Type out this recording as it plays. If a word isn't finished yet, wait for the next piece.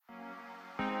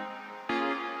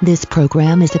This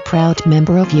program is a proud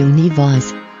member of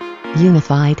Univoz.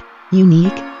 Unified,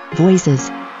 unique, voices.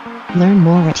 Learn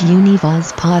more at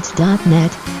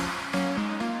univozpods.net.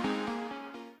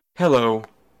 Hello,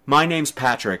 my name's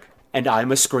Patrick, and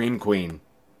I'm a Scream Queen.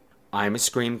 I'm a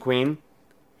Scream Queen,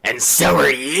 and so are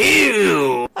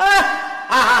you!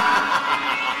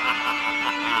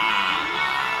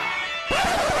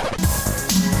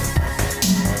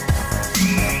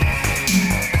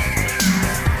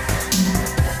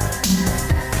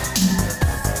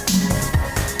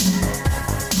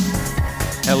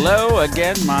 Hello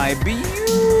again, my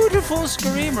beautiful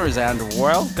screamers, and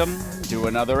welcome to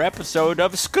another episode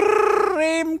of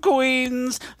Scream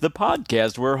Queens, the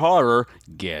podcast where horror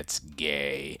gets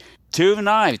gay.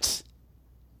 Tonight,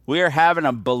 we are having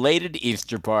a belated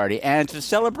Easter party, and to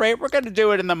celebrate, we're going to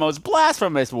do it in the most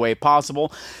blasphemous way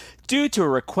possible, due to a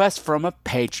request from a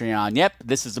Patreon. Yep,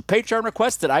 this is a Patreon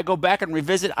request that I go back and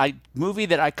revisit a movie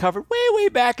that I covered way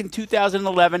back in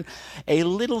 2011, a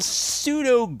little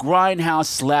pseudo grindhouse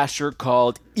slasher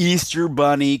called Easter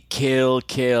Bunny Kill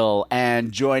Kill.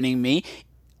 And joining me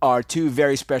are two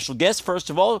very special guests. First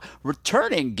of all,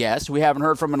 returning guest we haven't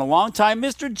heard from in a long time,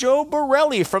 Mr. Joe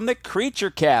Borelli from the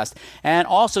Creature Cast, and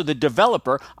also the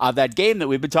developer of that game that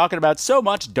we've been talking about so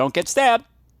much, Don't Get Stabbed,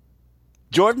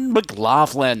 Jordan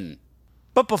McLaughlin.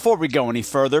 But before we go any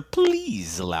further,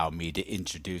 please allow me to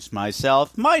introduce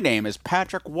myself. My name is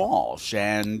Patrick Walsh,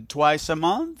 and twice a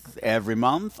month, every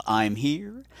month, I'm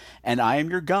here, and I am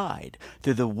your guide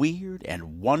through the weird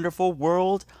and wonderful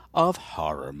world of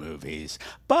horror movies.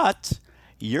 But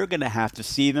you're going to have to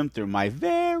see them through my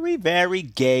very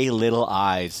gay little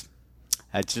eyes.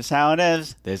 That's just how it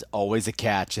is. There's always a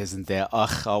catch, isn't there?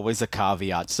 Always a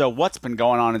caveat. So what's been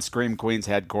going on in Scream Queens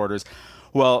headquarters?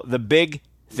 Well, the big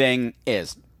thing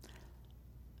is,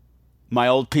 my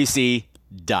old PC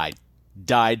died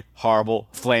horrible,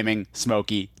 flaming,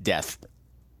 smoky death.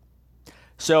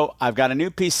 So I've got a new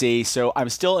PC, so I'm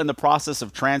still in the process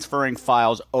of transferring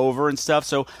files over and stuff,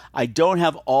 so I don't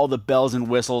have all the bells and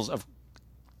whistles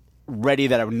ready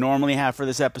that I would normally have for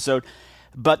this episode,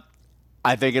 but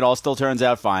I think it all still turns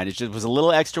out fine. It just was a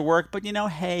little extra work, but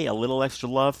hey, a little extra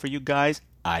love for you guys,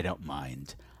 I don't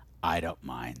mind.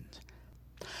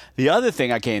 The other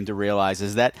thing I came to realize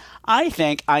is that I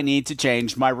think I need to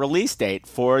change my release date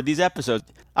for these episodes.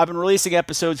 I've been releasing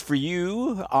episodes for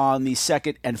you on the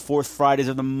second and fourth Fridays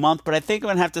of the month, but I think I'm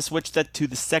going to have to switch that to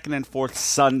the second and fourth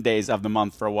Sundays of the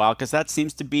month for a while, because that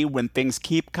seems to be when things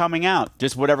keep coming out.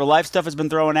 Just whatever life stuff has been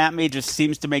throwing at me just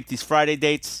seems to make these Friday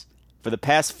dates for the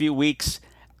past few weeks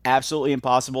absolutely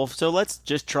impossible, so let's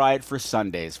just try it for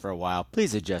Sundays for a while.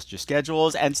 Please adjust your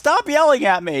schedules and stop yelling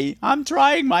at me. I'm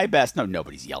trying my best. No,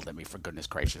 nobody's yelled at me, for goodness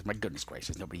gracious. My goodness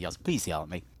gracious, nobody yells. Please yell at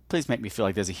me. Please make me feel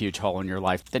like there's a huge hole in your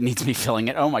life that needs me filling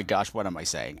it. Oh my gosh, what am I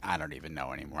saying? I don't even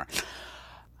know anymore.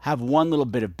 Have one little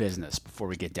bit of business before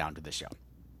we get down to the show.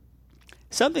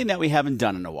 Something that we haven't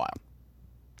done in a while,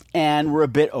 and we're a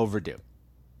bit overdue,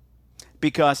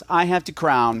 because I have to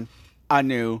crown a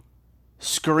new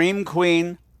Scream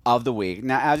Queen of the week.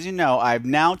 Now, as you know, I've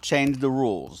now changed the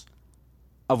rules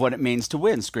of what it means to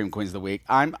win Scream Queens of the Week.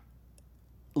 I'm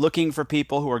looking for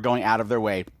people who are going out of their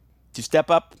way to step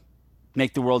up,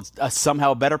 make the world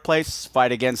somehow a better place,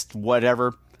 fight against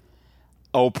whatever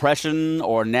oppression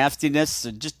or nastiness,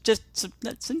 just some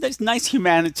nice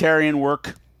humanitarian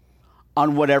work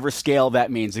on whatever scale that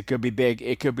means. It could be big,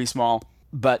 it could be small,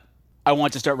 but I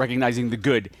want to start recognizing the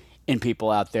good in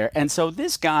people out there. And so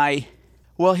this guy,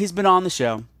 well, he's been on the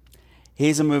show.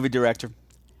 He's a movie director.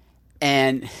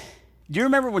 And do you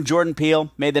remember when Jordan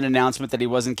Peele made that announcement that he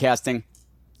wasn't casting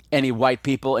any white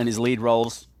people in his lead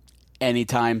roles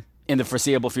anytime in the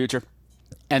foreseeable future?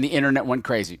 And the internet went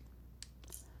crazy.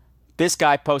 This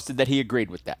guy posted that he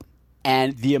agreed with that.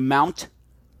 And the amount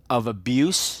of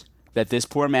abuse that this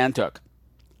poor man took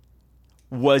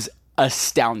was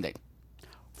astounding.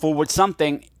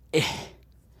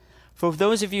 For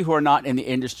those of you who are not in the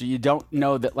industry, you don't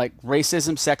know that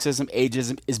racism, sexism,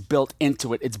 ageism is built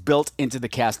into it. It's built into the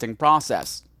casting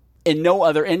process. In no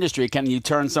other industry can you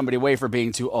turn somebody away for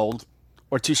being too old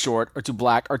or too short or too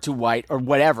black or too white or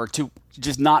whatever,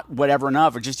 just not whatever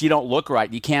enough, or just you don't look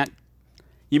right.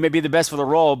 You may be the best for the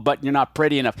role, but you're not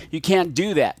pretty enough. You can't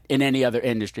do that in any other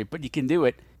industry, but you can do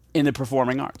it in the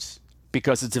performing arts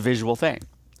because it's a visual thing.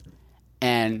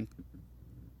 And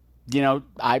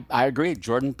I agree.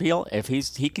 Jordan Peele, if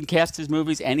he can cast his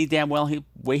movies any damn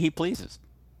way he pleases.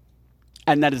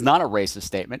 And that is not a racist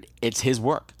statement. It's his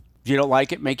work. If you don't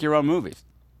like it, make your own movies.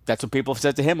 That's what people have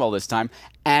said to him all this time.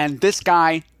 And this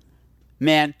guy,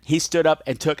 man, he stood up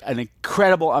and took an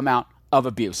incredible amount of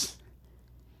abuse.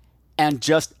 And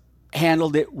just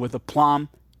handled it with aplomb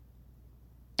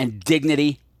and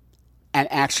dignity and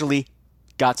actually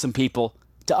got some people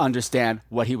to understand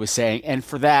what he was saying. And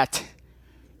for that,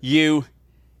 you,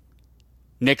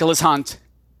 Nicholas Hunt,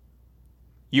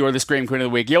 you are the Scream Queen of the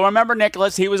Week. You'll remember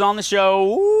Nicholas. He was on the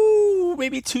show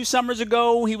maybe 2 summers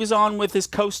ago. He was on with his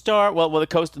co-star,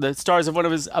 the stars of one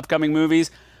of his upcoming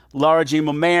movies, Laura G.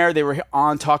 Momer. They were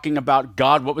on talking about,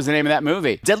 God, what was the name of that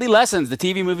movie? Deadly Lessons, the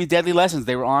TV movie Deadly Lessons.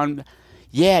 They were on,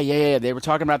 yeah. They were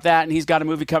talking about that, and he's got a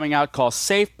movie coming out called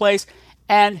Safe Place,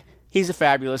 and he's a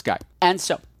fabulous guy. And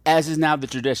so, as is now the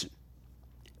tradition,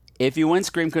 if you win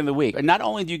Scream Queen of the Week, not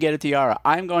only do you get a tiara,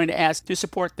 I'm going to ask to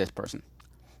support this person.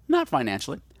 Not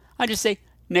financially. I just say,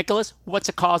 Nicholas, what's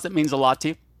a cause that means a lot to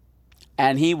you?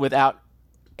 And he, without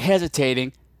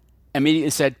hesitating, immediately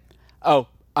said, oh,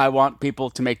 I want people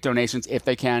to make donations, if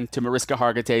they can, to Mariska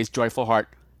Hargitay's Joyful Heart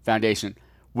Foundation,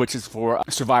 which is for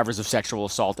survivors of sexual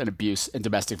assault and abuse and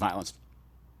domestic violence.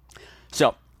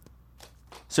 So,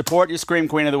 support your Scream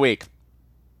Queen of the Week.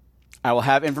 I will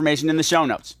have information in the show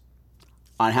notes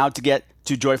on how to get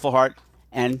to Joyful Heart,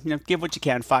 and give what you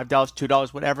can, $5,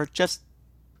 $2, whatever, just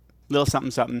a little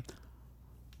something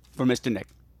for Mr. Nick.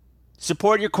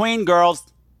 Support your queen,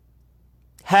 girls.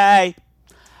 Hey.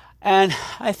 And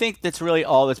I think that's really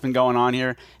all that's been going on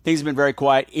here. Things have been very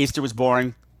quiet. Easter was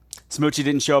boring. Smoochie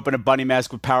didn't show up in a bunny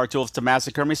mask with power tools to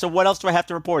massacre me. So what else do I have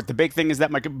to report? The big thing is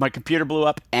that my computer blew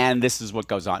up, and this is what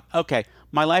goes on. Okay,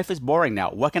 my life is boring now.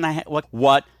 What can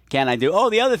I do? Oh,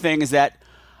 the other thing is that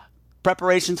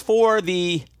preparations for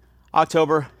the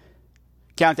October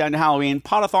Countdown to Halloween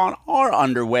Potathon are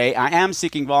underway. I am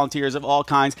seeking volunteers of all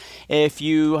kinds. If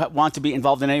you want to be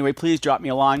involved in any way, please drop me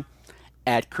a line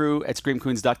at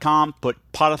crew@screamqueens.com. Put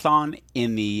Potathon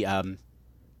in the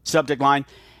subject line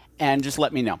and just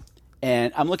let me know.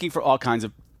 And I'm looking for all kinds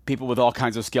of people with all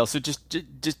kinds of skills. So just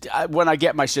when I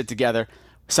get my shit together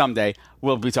someday,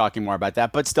 we'll be talking more about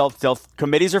that. But still,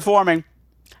 committees are forming.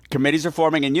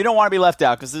 And you don't want to be left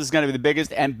out, because this is going to be the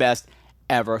biggest and best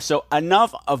ever. So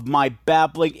enough of my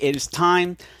babbling. It is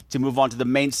time to move on to the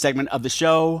main segment of the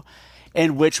show,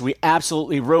 in which we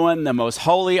absolutely ruin the most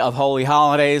holy of holy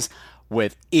holidays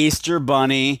with Easter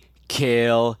Bunny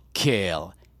Kill.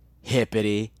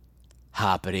 Hippity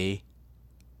hoppity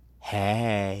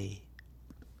hey.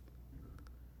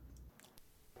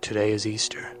 Today is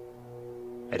Easter,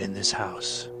 and in this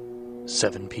house,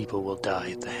 7 people will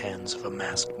die at the hands of a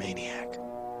masked maniac.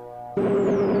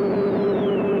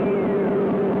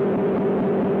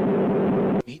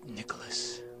 Meet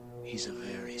Nicholas. He's a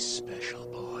very special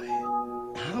boy.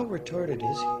 How retarded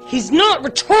is he? He's not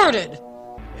retarded!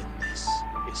 And this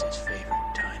is his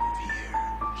favorite time of year.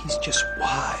 He's just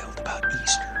wild about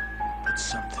Easter. But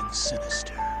something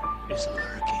sinister is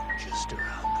lurking just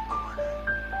around the corner.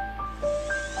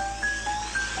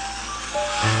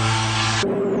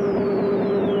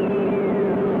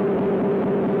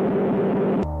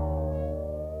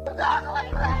 If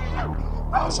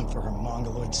it wasn't for her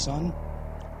mongoloid son,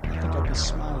 I think I'd be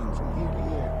smiling from ear to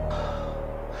ear.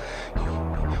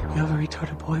 You have a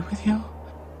retarded boy with you?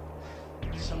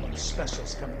 Someone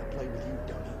special's coming to play with you,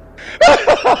 dummy.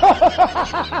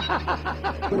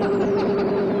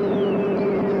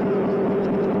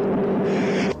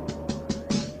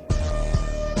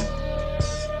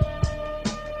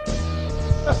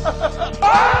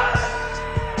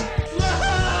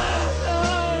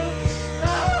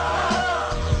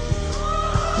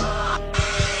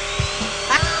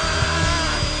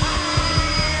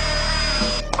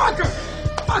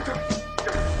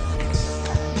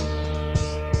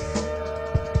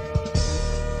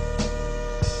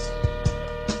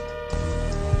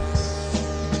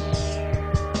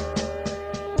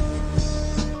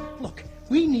 Look,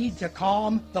 we need to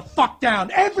calm the fuck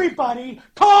down. Everybody,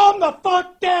 calm the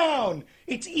fuck down.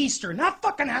 It's Easter, not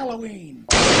fucking Halloween.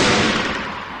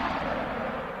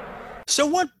 So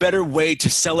what better way to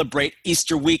celebrate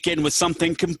Easter weekend with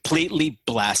something completely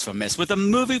blasphemous, with a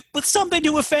movie with something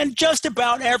to offend just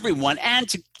about everyone, and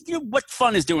to, what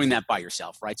fun is doing that by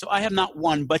yourself, right? So I have not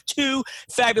one, but 2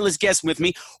 fabulous guests with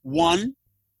me. One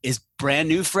is brand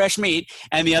new fresh meat,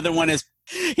 and the other one is,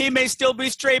 he may still be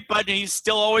straight, but he's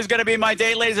still always going to be my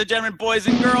date, ladies and gentlemen, boys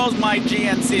and girls, my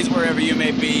GNCs, wherever you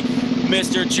may be,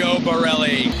 Mr. Joe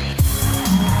Borelli.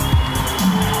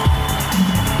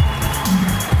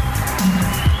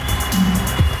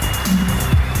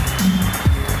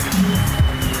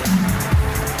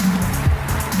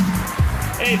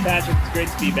 Hey, Patrick, it's great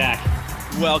to be back.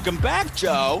 Welcome back,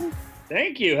 Joe.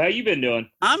 Thank you. How you been doing?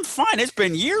 I'm fine. It's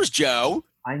been years, Joe.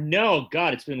 I know.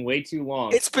 God, it's been way too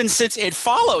long. It's been since It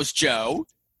Follows, Joe.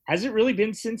 Has it really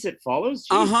been since It Follows?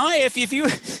 Jeez. If you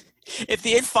if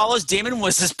the It Follows demon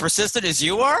was as persistent as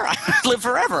you are, I'd live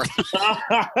forever.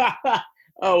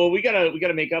 Oh well, we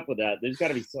gotta make up with that. There's got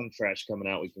to be some trash coming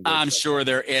out. We can. I'm sure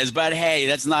there is, but hey,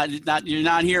 that's not you're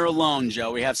not here alone,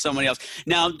 Joe. We have somebody else.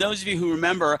 Now, those of you who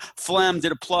remember, Flem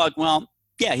did a plug. Well,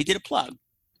 yeah, he did a plug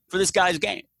for this guy's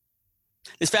game.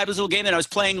 This fabulous little game that I was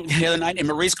playing the other night in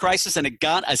Marie's Crisis, and it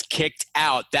got us kicked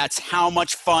out. That's how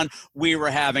much fun we were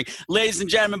having. Ladies and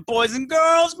gentlemen, boys and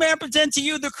girls, may I present to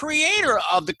you the creator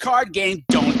of the card game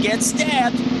Don't Get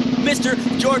Stabbed, Mr.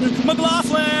 Jordan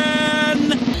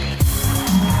McLaughlin.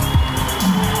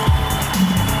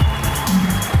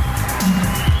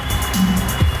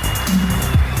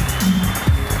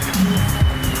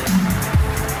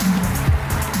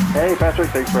 Hey, Patrick,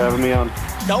 thanks for having me on.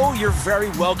 Oh, you're very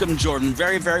welcome, Jordan.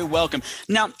 Very, very welcome.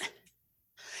 Now,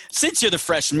 since you're the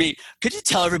fresh meat, could you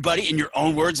tell everybody in your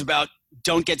own words about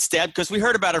Don't Get Stabbed? Because we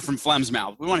heard about it from Flem's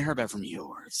mouth. We want to hear about it from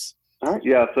yours. All right,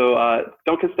 yeah, so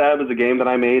Don't Get Stabbed is a game that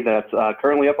I made that's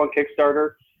currently up on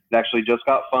Kickstarter. It actually just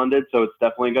got funded, so it's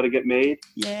definitely going to get made.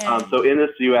 Yeah. So in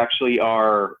this, you actually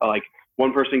are, like,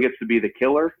 one person gets to be the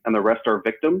killer, and the rest are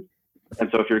victims. And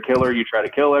so if you're a killer, you try to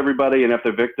kill everybody, and if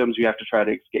they're victims, you have to try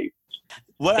to escape.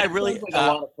 What That I really sounds like a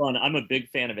lot of fun. I'm a big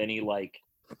fan of any like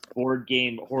board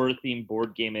game, horror themed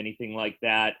board game, anything like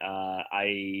that.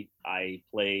 I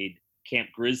played Camp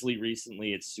Grizzly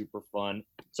recently. It's super fun.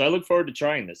 So I look forward to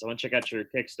trying this. I want to check out your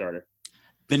Kickstarter.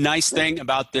 the nice thing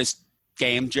about this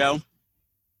game, Joe,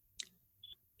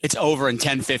 it's over in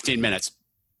 10, 15 minutes.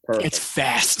 Perfect. It's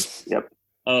fast. Yep.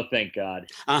 Oh, thank God.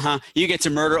 You get to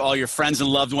murder all your friends and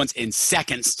loved ones in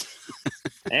seconds.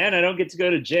 And I don't get to go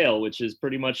to jail, which is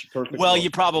pretty much perfect. Well, you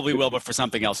probably will, but for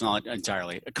something else, not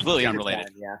entirely, completely unrelated.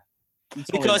 Yeah.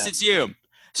 Because it's you.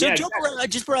 So, Yeah, Joe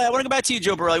exactly. Borelli, I want to go back to you,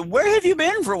 Joe Borelli. Where have you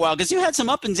been for a while? Because you had some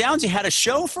up and downs. You had a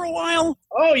show for a while.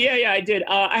 Oh, yeah, I did.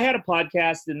 I had a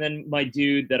podcast, and then my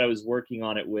dude that I was working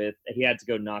on it with, he had to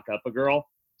go knock up a girl.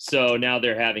 So now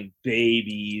they're having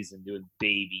babies and doing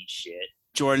baby shit.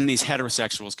 Jordan, these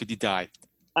heterosexuals, could you die?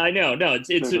 I know, no, it's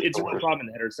a real problem in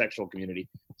the heterosexual community.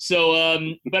 So,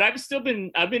 but I've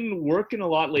been working a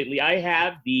lot lately. I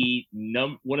have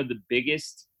one of the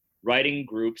biggest writing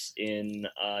groups in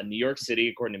New York City,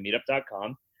 according to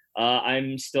Meetup.com.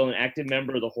 I'm still an active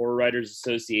member of the Horror Writers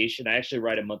Association. I actually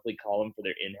write a monthly column for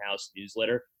their in-house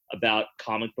newsletter about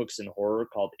comic books and horror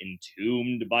called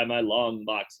Entombed by My Long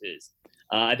Boxes.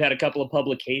 I've had a couple of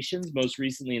publications, most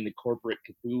recently in the Corporate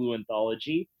Cthulhu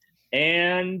Anthology.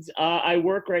 And I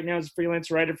work right now as a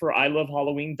freelance writer for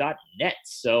ilovehalloween.net.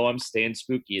 So I'm staying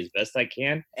spooky as best I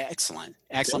can. Excellent.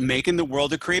 Making the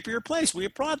world a creepier place. We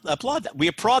applaud that. We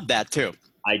applaud that, too.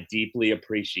 I deeply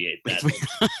appreciate that.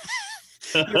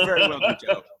 You're very welcome,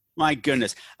 Joe. My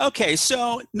goodness. Okay,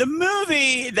 so the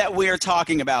movie that we are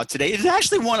talking about today is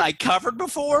actually one I covered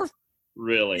before.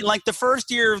 Really? In like the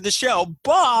first year of the show,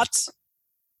 but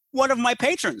one of my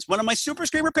patrons, one of my Super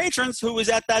Screamer patrons who was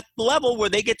at that level where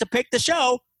they get to pick the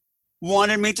show,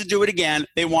 wanted me to do it again.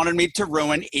 They wanted me to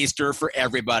ruin Easter for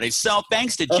everybody. So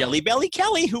thanks to Jelly Belly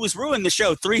Kelly, who has ruined the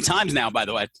show 3 times now, by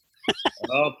the way.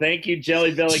 Oh, thank you,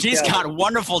 Jelly Belly She's Kelly. got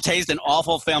wonderful taste in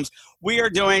awful films. We are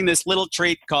doing this little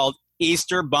treat called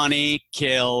Easter Bunny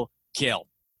Kill Kill.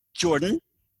 Jordan,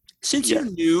 since you're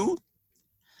new,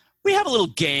 we have a little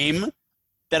game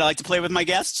that I like to play with my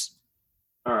guests.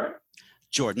 All right.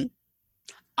 Jordan,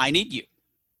 I need you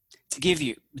to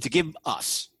give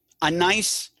us a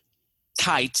nice,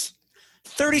 tight,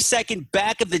 30-second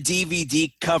back of the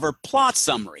DVD cover plot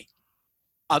summary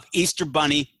of Easter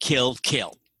Bunny Kill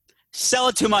Kill. Sell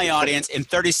it to my audience in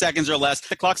 30 seconds or less.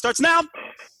 The clock starts now.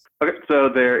 Okay, so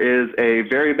there is a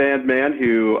very bad man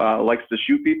who likes to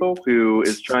shoot people, who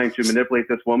is trying to manipulate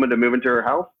this woman to move into her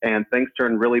house, and things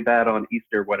turn really bad on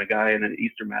Easter when a guy in an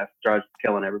Easter mask tries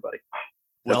killing everybody.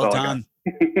 That's Well all I done.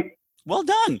 Well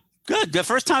done. Good. The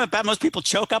first time I bet most people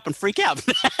choke up and freak out.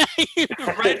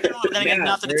 Right on. Then again,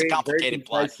 not that it's a complicated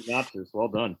plot. Synopsis. Well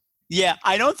done. Yeah,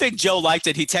 I don't think Joe liked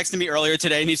it. He texted me earlier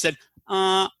today and he said,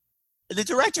 the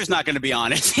director's not going to be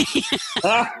on it.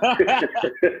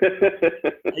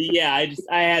 Yeah,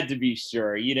 I had to be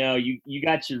sure. You know, you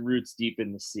got your roots deep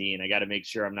in the scene. I got to make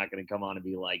sure I'm not going to come on and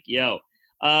be like, yo.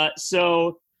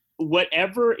 So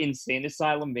whatever Insane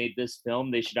Asylum made this film,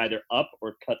 they should either up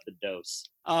or cut the dose.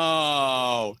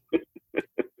 Oh.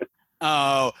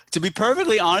 To be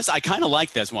perfectly honest, I kind of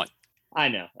like this one. I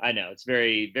know. It's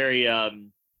very, very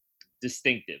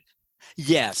distinctive.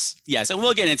 Yes, and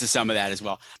we'll get into some of that as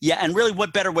well. Yeah, and really,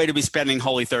 what better way to be spending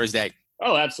Holy Thursday?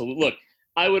 Oh, absolutely. Look,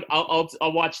 I'll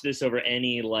watch this over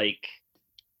any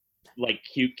like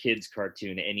cute kids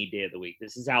cartoon any day of the week.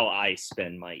 This is how I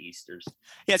spend my Easters.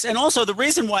 Yes, and also the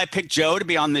reason why I picked Joe to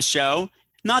be on this show,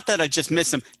 not that I just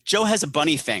miss him. Joe has a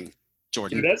bunny thing,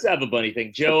 Jordan. He does have a bunny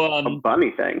thing. Joe, A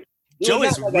bunny thing. Joe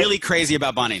is really crazy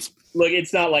about bunnies. Look,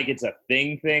 it's not like it's a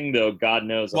thing, though. God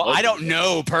knows. Well, I don't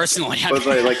know personally. Was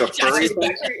it like a furry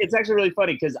thing? It's actually really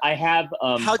funny because I have.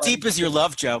 How deep is your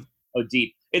love, Joe? Oh,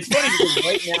 deep. It's funny because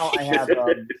right now I have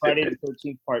Friday the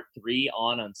 13th Part 3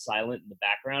 on silent in the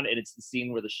background, and it's the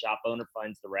scene where the shop owner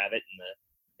finds the rabbit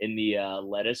in the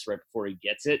lettuce right before he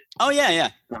gets it. Oh yeah.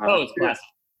 Oh, it's classic.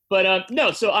 But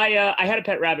no, so I had a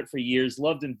pet rabbit for years,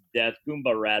 loved him to death,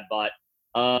 Goomba Radbot.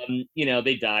 You know,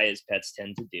 they die as pets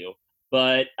tend to do.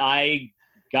 But I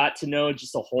got to know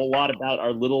just a whole lot about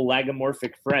our little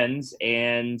lagomorphic friends,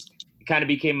 and it kind of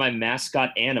became my mascot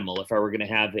animal. If I were going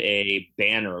to have a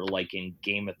banner like in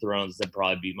Game of Thrones, that'd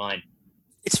probably be mine.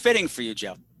 It's fitting for you,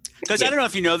 Joe. Because I don't know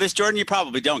if you know this, Jordan. You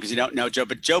probably don't because you don't know Joe.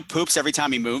 But Joe poops every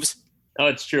time he moves. Oh,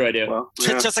 it's true. I do. Well,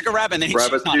 yeah. Just like a rabbit. And then he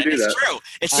Rabbits shits on do it. It's that. true.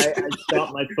 It's just, I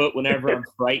stomp my foot whenever I'm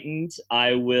frightened.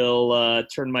 I will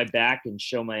turn my back and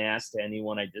show my ass to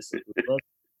anyone I disagree with.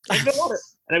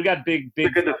 And I've got big It's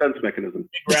a good defense mechanism.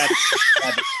 big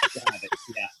rabbits.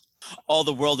 Yeah. all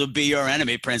the world would be your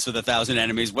enemy, Prince with 1,000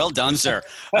 enemies. Well done, sir.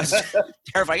 That's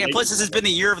terrifying. And plus, this has been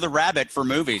the year of the rabbit for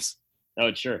movies. Oh,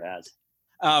 it sure has.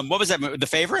 What was that movie? The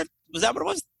Favorite? Was that what it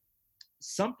was?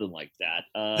 Something like that.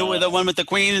 The one with the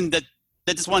Queen and that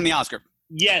just won the Oscar.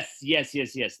 Yes. That's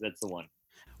the one.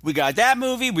 We got that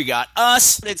movie. We got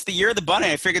Us. It's the year of the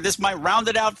bunny. I figured this might round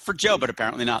it out for Joe, but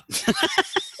apparently not.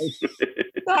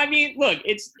 No, I mean, look,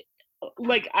 it's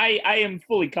like I am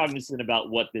fully cognizant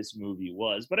about what this movie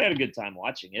was, but I had a good time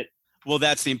watching it. Well,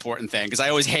 that's the important thing, because I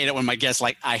always hate it when my guests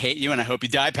like, I hate you and I hope you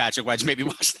die, Patrick. Why'd you make me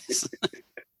watch this?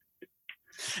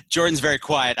 Jordan's very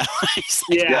quiet.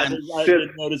 Yeah, I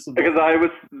didn't notice it. Because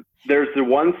there's the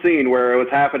one scene where it was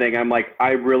happening. I'm like,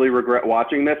 I really regret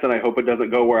watching this, and I hope it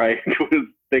doesn't go where I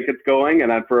think it's going.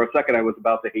 And for a second, I was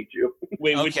about to hate you.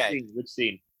 Wait, Okay.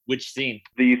 Which scene?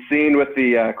 The scene with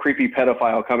the creepy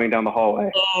pedophile coming down the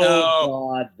hallway.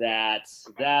 Oh,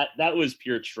 God, that was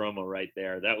pure trauma right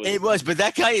there. It was, but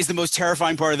that guy is the most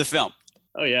terrifying part of the film.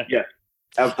 Oh yeah. Yeah,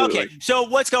 absolutely. Okay, so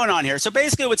what's going on here? So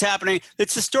basically what's happening,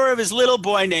 it's the story of his little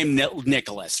boy named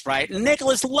Nicholas, right? And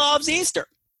Nicholas loves Easter.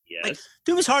 Yes. Like,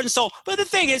 to his heart and soul. But the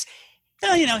thing is,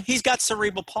 he's got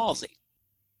cerebral palsy.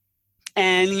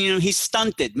 And, he's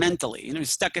stunted mentally.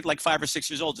 He's stuck at like 5 or 6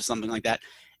 years old or something like that.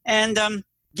 And,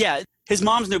 his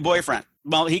mom's new boyfriend.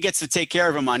 Well, he gets to take care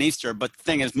of him on Easter, but the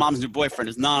thing is, mom's new boyfriend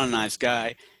is not a nice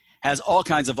guy. Has all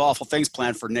kinds of awful things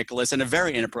planned for Nicholas and a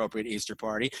very inappropriate Easter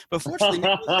party. But fortunately,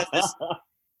 Nicholas has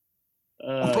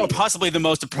this, possibly the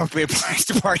most appropriate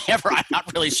Easter party ever. I'm not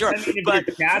really sure. I mean, if but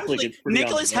you're Catholic, it's pretty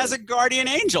Nicholas on the has a guardian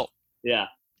angel. Yeah.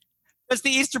 Because the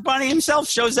Easter Bunny himself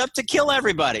shows up to kill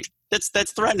everybody that's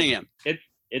threatening him.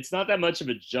 It's not that much of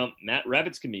a jump.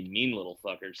 Rabbits can be mean little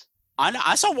fuckers.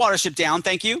 I saw Watership Down.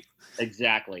 Thank you.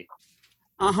 Exactly.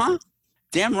 Uh-huh.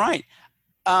 Damn right.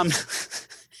 I'm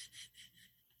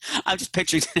just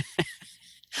picturing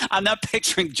I'm not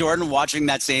picturing Jordan watching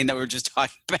that scene that we were just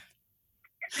talking about.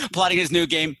 Plotting his new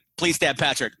game, Please Stab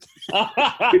Patrick. Look,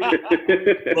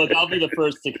 I'll be the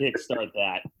first to kickstart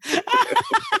that.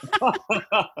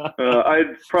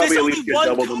 I'd probably There's at only least get one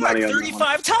double the card money on that one.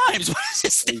 35 times. What is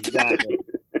this thing? Exactly.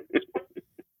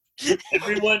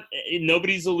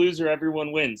 Nobody's a loser.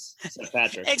 Everyone wins, except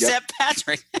Patrick. Except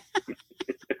Patrick.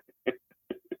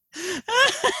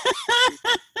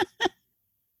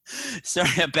 Sorry,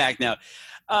 I'm back now.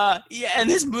 And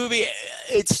this movie,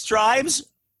 it strives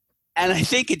and I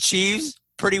think achieves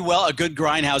pretty well a good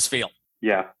grindhouse feel.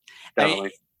 Yeah,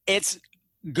 definitely. It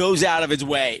goes out of its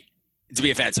way to be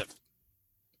offensive.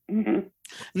 Mm-hmm.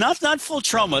 Not full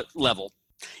trauma level.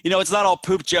 It's not all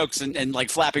poop jokes and like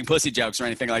flapping pussy jokes or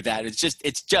anything like that. It's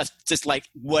just like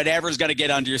whatever's going to get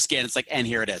under your skin. It's like, and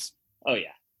here it is. Oh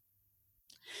yeah.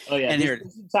 And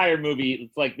this entire movie,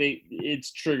 it's like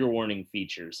it's trigger warning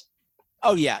features.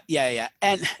 Oh yeah.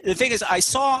 And the thing is, I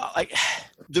saw like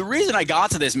the reason I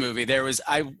got to this movie.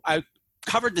 I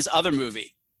covered this other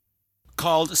movie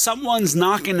called Someone's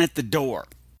Knocking at the Door.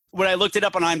 When I looked it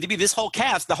up on IMDb, the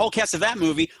whole cast of that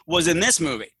movie was in this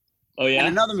movie. Oh yeah. And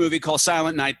another movie called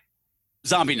Silent Night,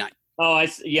 Zombie Night. Oh, I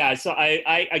saw.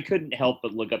 I couldn't help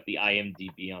but look up the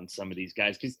IMDb on some of these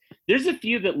guys because there's a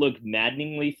few that look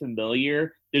maddeningly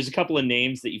familiar. There's a couple of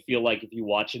names that you feel like if you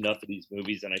watch enough of these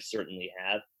movies, and I certainly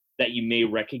have, that you may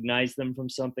recognize them from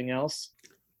something else.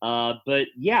 But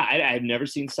yeah, I've never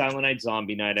seen Silent Night,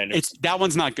 Zombie Night. That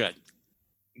one's not good.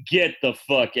 Get the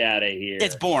fuck out of here.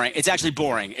 It's boring. It's actually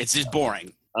boring. It's just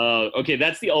boring. Okay,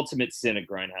 that's the ultimate sin of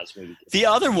Grindhouse movie. The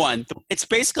other one, it's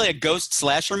basically a ghost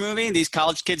slasher movie. These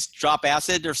college kids drop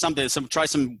acid or something, try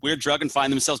some weird drug and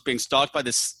find themselves being stalked by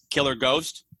this killer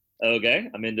ghost. Okay,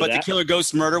 I'm into But that. the killer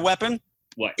ghost murder weapon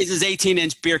What? is his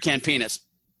 18-inch beer can penis.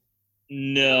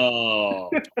 No.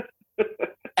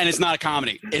 And it's not a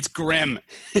comedy. It's grim.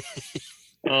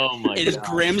 Oh my god. It is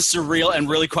grim, surreal, and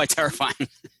really quite terrifying.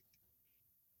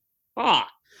 Ah.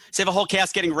 So you have a whole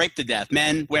cast getting raped to death.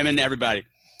 Men, women, everybody.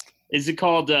 Is it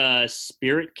called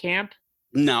Spirit Camp?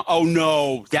 No. Oh,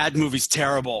 no. That movie's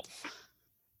terrible.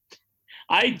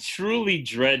 I truly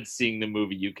dread seeing the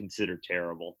movie you consider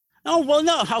terrible. Oh, well,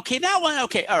 no. Okay, that one.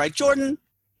 Okay. All right, Jordan.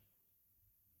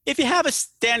 If you have a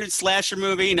standard slasher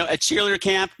movie, a cheerleader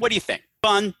camp, what do you think?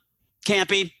 Fun?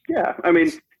 Campy? Yeah, I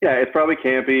mean, yeah, it's probably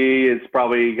campy. It's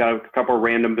probably got a couple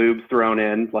random boobs thrown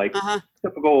in, like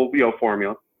typical,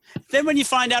 formula. Then when you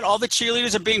find out all the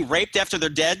cheerleaders are being raped after they're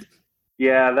dead,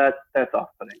 yeah, that's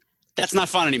off-putting. that's not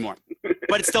fun anymore.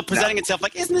 But it's still presenting itself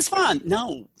like, isn't this fun?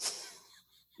 No.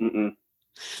 Mm-mm.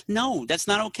 No, that's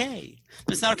not okay.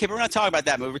 That's not okay. But we're not talking about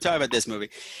that movie. We're talking about this movie.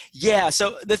 Yeah.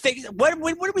 So the thing, what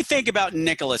do we think about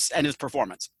Nicholas and his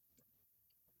performance?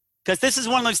 Because this is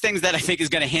one of those things that I think is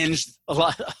going to hinge a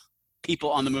lot of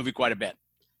people on the movie quite a bit.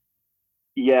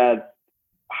 Yeah,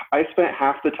 I spent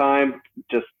half the time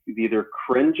just either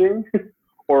cringing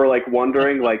or like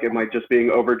wondering, like, am I just being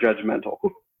over judgmental?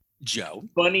 Joe.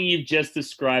 Funny you just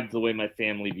described the way my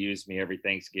family views me every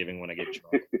Thanksgiving when I get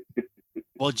drunk.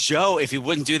 Well, Joe, if you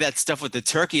wouldn't do that stuff with the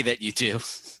turkey that you do.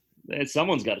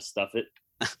 Someone's got to stuff it.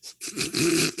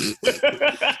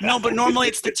 No, but normally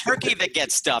it's the turkey that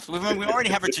gets stuffed. We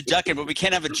already have a turducken, but we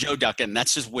can't have a Joe Duckin.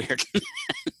 That's just weird.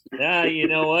 Yeah, you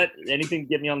know what? Anything to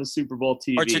get me on the Super Bowl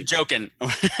TV. Or turducken.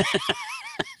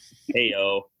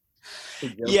 Hey-o.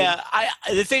 Yeah,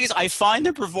 the thing is, I find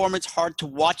the performance hard to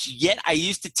watch, yet I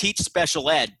used to teach special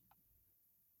ed.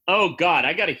 Oh, God,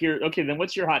 I got to hear. Okay, then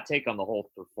what's your hot take on the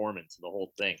whole performance, the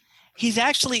whole thing? He's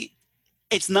actually,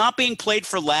 it's not being played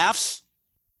for laughs,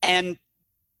 and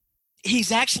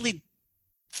he's actually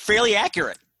fairly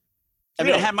accurate. I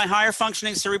mean, I had my higher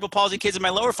functioning cerebral palsy kids and my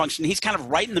lower functioning. He's kind of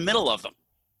right in the middle of them.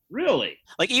 Really?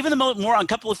 Like even the more on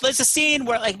couple of, there's a scene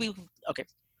where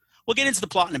we'll get into the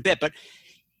plot in a bit, but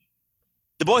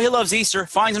the boy who loves Easter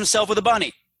finds himself with a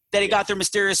bunny that he got through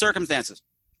mysterious circumstances.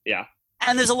 Yeah.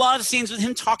 And there's a lot of scenes with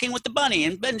him talking with the bunny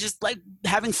and just like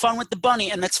having fun with the bunny,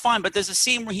 and that's fine. But there's a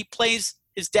scene where he plays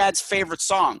his dad's favorite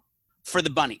song for the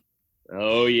bunny.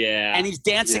 Oh, yeah. And he's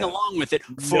dancing along with it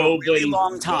for a really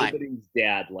long time. Nobody's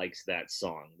dad likes that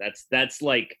song. That's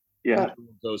like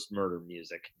ghost murder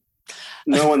music.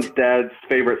 No one's dad's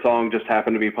favorite song just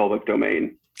happened to be public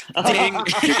domain. Ding.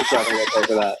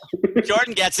 That.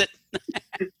 Jordan gets it.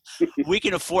 We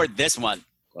can afford this one.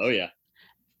 Oh, yeah.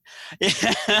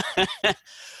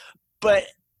 But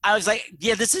I was like,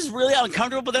 yeah, this is really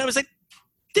uncomfortable. But then I was like,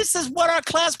 this is what our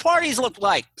class parties look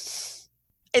like.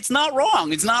 It's not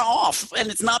wrong. It's not off. And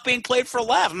it's not being played for a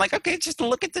laugh. I'm like, okay, just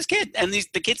look at this kid. And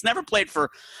the kid's never played for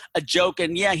a joke.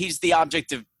 And yeah, he's the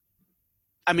object of,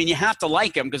 I mean, you have to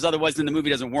like him because otherwise then the movie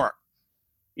doesn't work.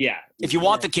 Yeah. If you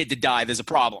want the kid to die, there's a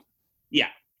problem. Yeah.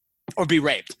 Or be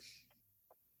raped.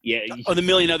 Yeah. Or the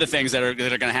million other things that are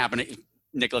going to happen to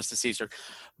Nicholas de Caesar.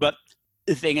 But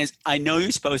the thing is, I know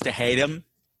you're supposed to hate him,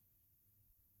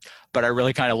 but I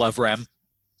really kind of love Rem.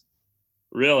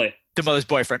 Really? The mother's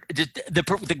boyfriend. The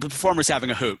performer's having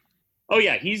a hoot. Oh,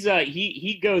 yeah. He's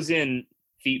he goes in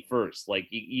feet first. Like,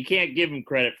 you can't give him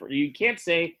credit for – you can't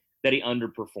say that he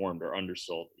underperformed or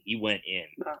undersold. He went in.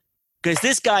 Because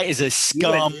this guy is a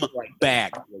scum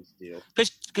bag.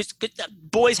 Because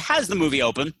Boys has the movie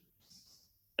open.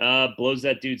 Blows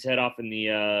that dude's head off in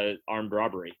the armed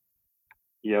robbery.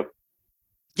 Yep.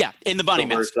 Yeah, in the bunny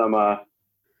mess.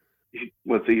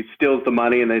 He steals the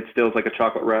money and then steals like a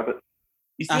chocolate rabbit.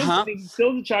 He steals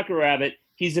the chocolate rabbit.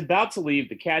 He's about to leave.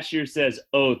 The cashier says,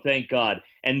 "Oh, thank God."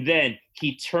 And then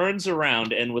he turns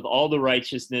around and with all the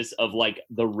righteousness of like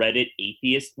the Reddit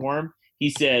atheist form, he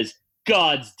says,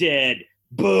 "God's dead."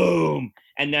 Boom.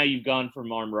 And now you've gone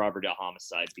from armed robbery to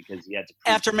homicide because he had to.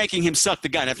 After making him suck the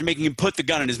gun, after making him put the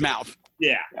gun in his mouth.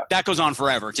 Yeah. That goes on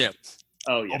forever, too.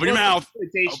 Oh, yeah. Open your mouth.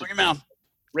 Open your mouth.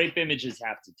 Rape images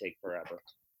have to take forever.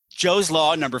 Joe's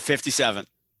Law, number 57.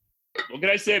 What can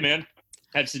I say, man?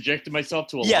 I've subjected myself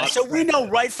to a lot. Yeah, so we know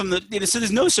right from the so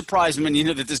there's no surprise when you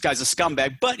know that this guy's a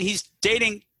scumbag, but he's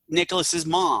dating Nicholas's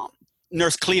mom,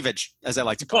 Nurse Cleavage, as I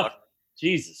like to call her.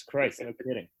 Jesus Christ, no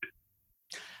kidding.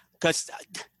 Because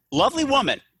lovely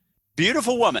woman,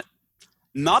 beautiful woman,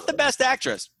 not the best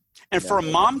actress. And for a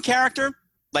mom character,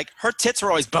 like her tits are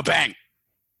always ba-bang.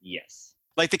 Yes.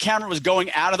 Like the camera was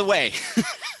going out of the way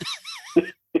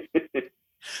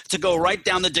to go right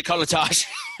down the décolletage.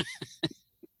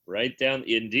 Right down,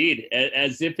 indeed,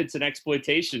 as if it's an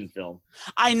exploitation film.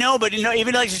 I know, but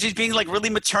even like she's being like really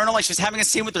maternal, like she's having a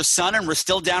scene with her son, and we're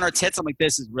still down her tits. I'm like,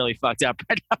 this is really fucked up.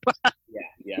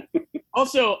 Yeah.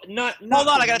 Also, not Hold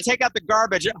on, I gotta take out the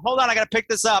garbage. Hold on, I gotta pick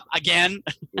this up again.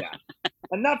 Yeah,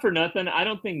 and not for nothing, I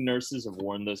don't think nurses have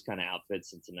worn those kind of outfits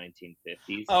since the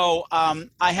 1950s. Oh,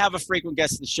 I have a frequent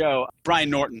guest of the show, Brian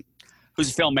Norton,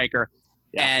 who's a filmmaker,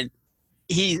 and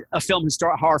he's a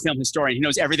horror film historian. He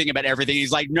knows everything about everything.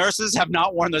 He's like, nurses have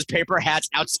not worn those paper hats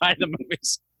outside the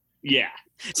movies. Yeah.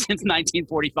 Since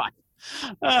 1945.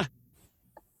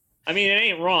 I mean, it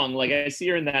ain't wrong. Like, I see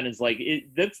her in that, and it's like,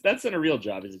 that's not a real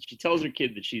job, is it? She tells her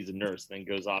kid that she's a nurse, then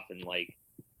goes off and, like,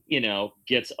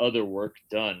 gets other work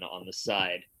done on the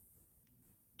side.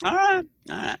 All right.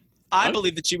 I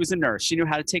believe that she was a nurse. She knew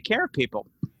how to take care of people.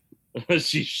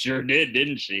 She sure did,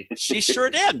 didn't she? She sure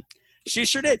did. She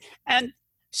sure did. And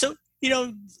so,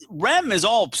 Rem is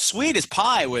all sweet as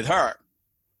pie with her.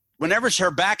 Whenever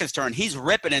her back is turned, he's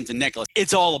ripping into Nicholas.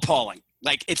 It's all appalling.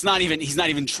 Like, he's not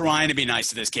even trying to be nice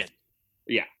to this kid.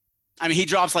 Yeah. I mean, he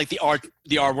drops like the R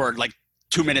word like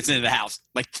 2 minutes into the house,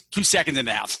 like 2 seconds into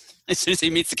the house. As soon as he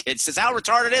meets the kid, he says, how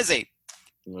retarded is he?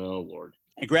 Oh, Lord.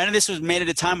 And granted, this was made at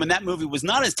a time when that movie was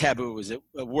not as taboo as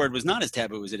a word was not as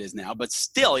taboo as it is now, but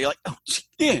still, you're like, oh,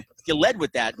 yeah, you led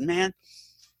with that, man.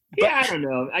 Yeah, I don't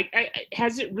know.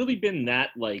 Has it really been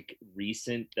that like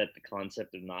recent that the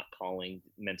concept of not calling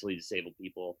mentally disabled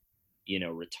people,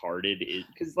 retarded is?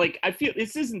 Because like I feel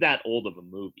this isn't that old of a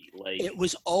movie. Like it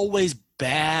was always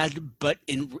bad, but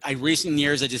in recent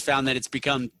years, I just found that it's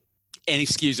become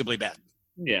inexcusably bad.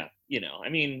 Yeah, I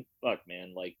mean, fuck,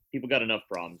 man. Like people got enough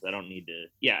problems. I don't need to.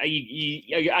 Yeah,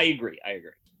 I agree.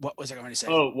 What was I going to say?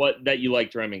 Oh, that you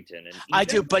liked Remington, and I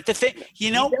do. But the thing,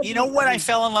 you know what I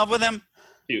fell in love with him.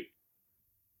 Dude.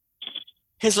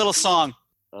 His little song.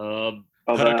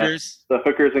 Hookers. The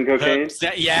hookers and cocaine?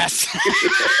 Yes.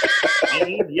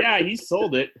 Yeah, he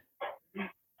sold it.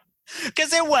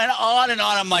 Because it went on and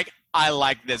on. I'm like, I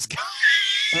like this guy.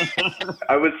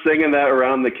 I was singing that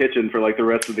around the kitchen for like the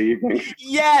rest of the evening.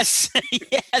 Yes.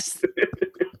 Yes.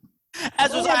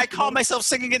 As was I called myself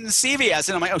singing it in the CVS,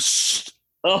 and I'm like, oh, shh.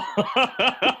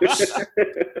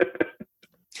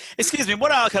 Excuse me,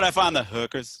 what else could I find? The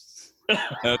hookers.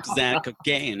 Hookers and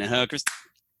cocaine, hookers.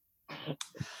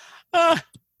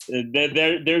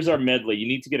 There's our medley. You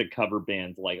need to get a cover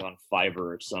band like on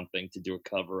Fiverr or something to do a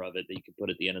cover of it that you can put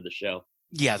at the end of the show.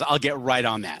 Yes, I'll get right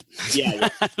on that. Yeah.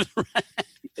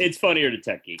 It's funnier to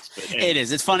tech geeks, but anyway. It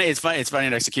is. It's funny. It's funny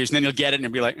in execution. Then you'll get it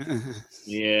and be like,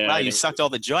 yeah. Wow, you sucked all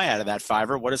the joy out of that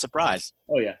Fiverr. What a surprise.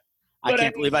 Oh yeah. I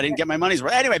can't believe I didn't get my money's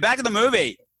worth. Anyway, back to the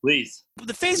movie. Please.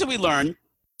 The things that we learn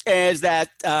is that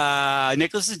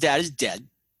Nicholas's dad is dead.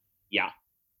 Yeah.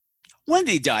 When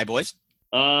did he die, boys?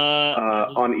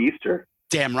 On Easter.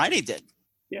 Damn right he did.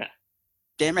 Yeah.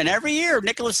 Damn, and every year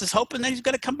Nicholas is hoping that he's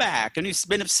going to come back, and he's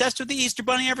been obsessed with the Easter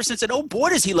Bunny ever since. And oh boy,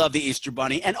 does he love the Easter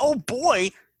Bunny! And oh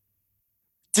boy,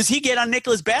 does he get on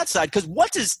Nicholas' bad side? Because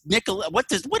what does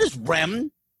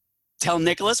Rem tell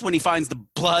Nicholas when he finds the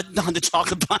blood on the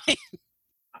chocolate bunny?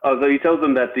 Oh, so he tells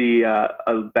him that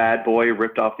a bad boy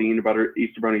ripped off the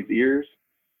Easter Bunny's ears.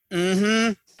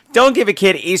 Mm-hmm. Don't give a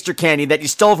kid Easter candy that you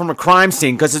stole from a crime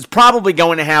scene, because it's probably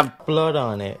going to have blood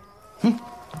on it.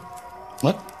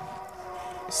 What?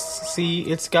 See,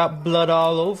 it's got blood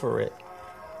all over it.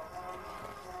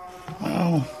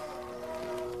 Well,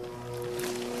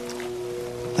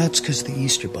 that's because the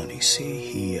Easter Bunny,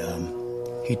 see,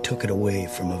 he took it away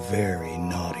from a very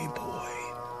naughty boy.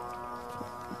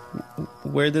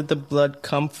 Where did the blood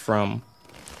come from?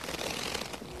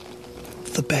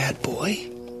 The bad boy.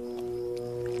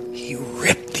 He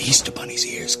ripped the Easter Bunny's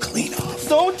ears clean off.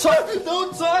 Don't talk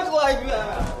like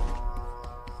that!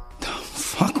 The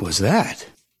fuck was that?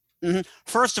 Mm-hmm.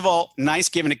 First of all, nice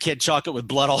giving a kid chocolate with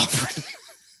blood all over it.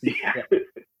 Yeah.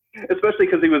 Especially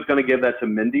because he was going to give that to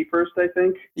Mindy first, I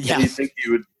think. Yeah. And you think he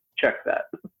would check that.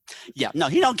 Yeah, no,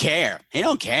 he don't care. He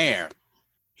don't care.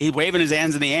 He's waving his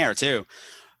hands in the air, too.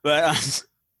 But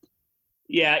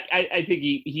yeah, I think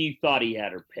he thought he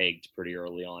had her pegged pretty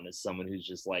early on as someone who's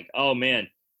just like, oh, man,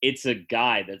 it's a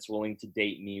guy that's willing to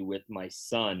date me with my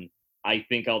son. I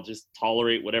think I'll just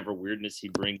tolerate whatever weirdness he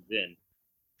brings in.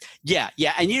 Yeah,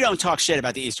 and you don't talk shit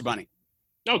about the Easter Bunny.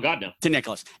 Oh, God, no. To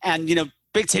Nicholas. And,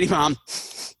 big titty mom,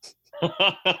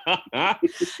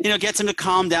 gets him to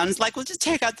calm down. It's like, well, just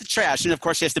take out the trash. And, of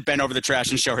course, she has to bend over the trash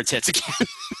and show her tits again.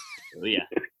 Oh, yeah.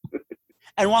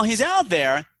 And while he's out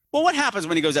there, well, what happens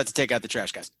when he goes out to take out the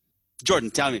trash, guys?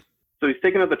 Jordan, tell me. So he's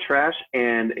taking out the trash,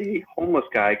 and a homeless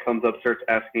guy comes up, starts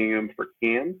asking him for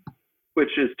cans, which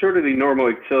is totally normal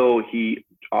until he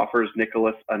offers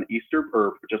Nicholas an Easter,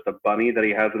 or just a bunny that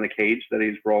he has in a cage that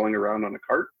he's rolling around on a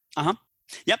cart.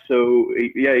 Yep. So,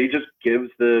 yeah, he just gives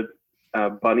the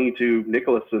bunny to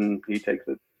Nicholas, and he takes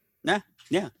it.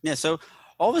 Yeah. So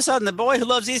all of a sudden, the boy who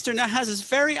loves Easter now has his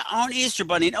very own Easter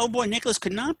bunny, and oh boy, Nicholas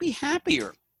could not be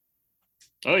happier.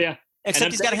 Oh yeah. Except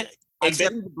he's got a. I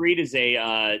bet the breed is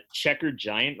a checkered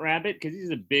giant rabbit because he's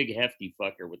a big, hefty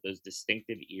fucker with those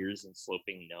distinctive ears and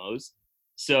sloping nose.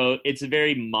 So it's a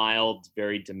very mild,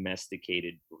 very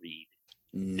domesticated breed.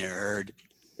 Nerd.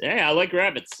 Yeah, I like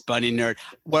rabbits. Bunny nerd.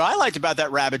 What I liked about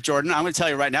that rabbit, Jordan, I'm going to tell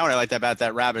you right now what I liked about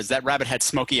that rabbit is that rabbit had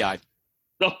smoky eye.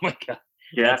 Oh my God.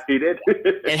 Yeah, he did.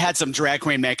 It had some drag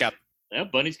queen makeup. Yeah,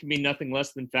 bunnies can be nothing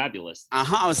less than fabulous.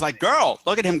 I was like, girl,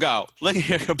 look at him go. Look at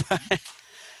him go.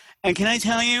 And can I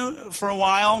tell you for a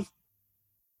while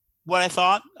what I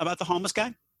thought about the homeless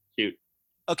guy? Shoot.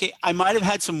 Okay, I might have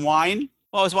had some wine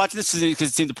while I was watching this because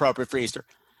it seemed appropriate for Easter.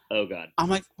 Oh, God. I'm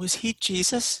like, was he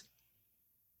Jesus?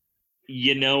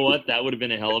 You know what? That would have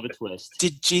been a hell of a twist.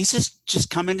 Did Jesus just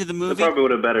come into the It movie? probably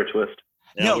would have been a better twist.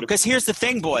 No, because here's the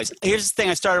thing, boys. Here's the thing.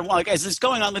 I started like as this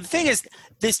going on. But the thing is,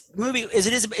 this movie it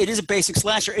is a basic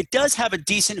slasher. It does have a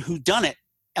decent whodunit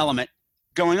element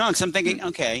going on. So I'm thinking,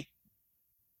 okay.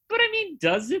 But I mean,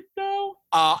 does it though?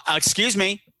 Excuse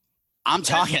me. I'm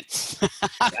talking.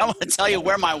 I want to tell you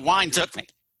where my wine took me.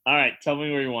 All right, tell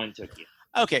me where your wine took you.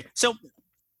 Okay, so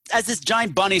as this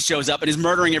giant bunny shows up and is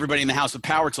murdering everybody in the house with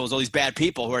power tools, all these bad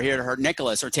people who are here to hurt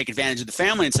Nicholas or take advantage of the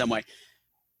family in some way,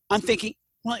 I'm thinking,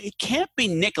 well, it can't be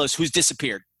Nicholas who's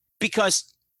disappeared because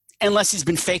unless he's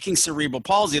been faking cerebral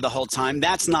palsy the whole time,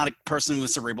 that's not a person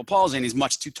with cerebral palsy and he's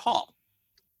much too tall.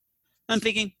 I'm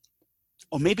thinking,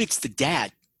 oh, maybe it's the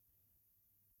dad.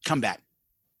 Come back.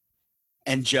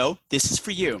 And Joe, this is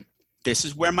for you. This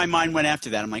is where my mind went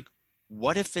after that. I'm like,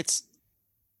 what if it's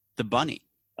the bunny?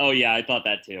 Oh, yeah, I thought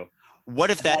that too. What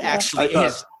if that actually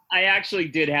is? I actually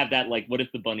did have that, like, what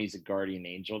if the bunny's a guardian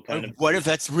angel kind of. What if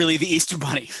that's really the Easter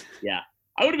bunny? Yeah,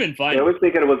 I would have been fine. Yeah, I was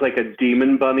thinking it was like a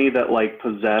demon bunny that like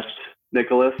possessed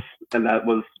Nicholas, and that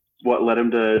was what led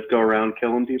him to go around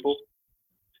killing people.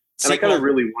 And I kind of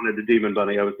really wanted the demon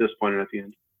bunny. I was disappointed at the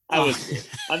end.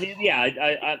 I mean,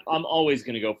 yeah, I'm always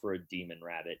going to go for a demon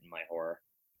rabbit in my horror.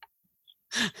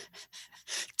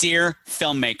 Dear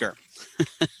filmmaker.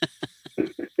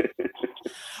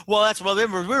 Well, we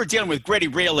were dealing with gritty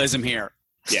realism here.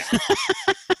 Yeah.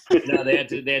 No, they had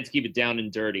to keep it down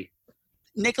and dirty.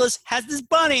 Nicholas has this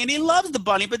bunny, and he loves the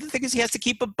bunny, but the thing is he has to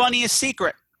keep a bunny a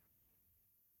secret.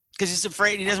 Because he's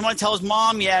afraid, he doesn't want to tell his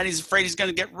mom yet. He's afraid he's going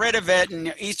to get rid of it, and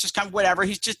he's just kind of whatever.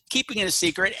 He's just keeping it a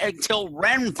secret until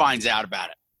Rem finds out about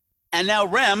it. And now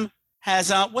Rem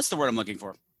has, what's the word I'm looking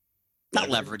for? Not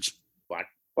leverage.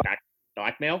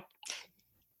 Blackmail?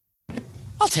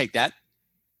 I'll take that.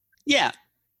 Yeah.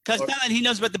 Because now that he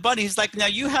knows about the bunny, he's like, now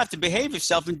you have to behave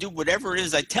yourself and do whatever it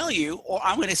is I tell you, or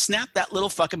I'm going to snap that little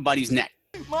fucking bunny's neck.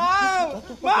 Mom!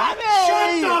 Mommy!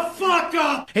 Shut the fuck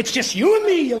up! It's just you and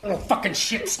me, you little fucking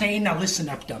shit stain. Now listen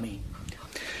up, dummy.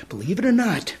 Believe it or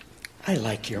not, I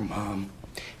like your mom.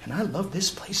 And I love this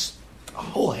place a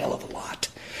whole hell of a lot.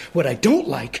 What I don't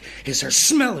like is her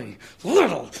smelly,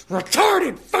 little,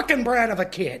 retarded fucking brat of a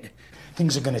kid.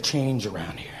 Things are gonna change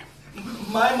around here.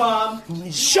 My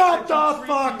mom. Shut the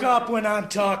fuck up when I'm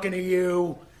talking to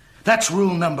you. That's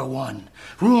rule number 1.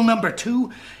 Rule number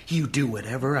 2, you do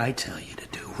whatever I tell you to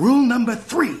do. Rule number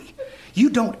 3, you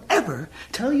don't ever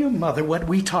tell your mother what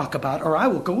we talk about, or I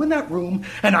will go in that room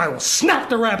and I will snap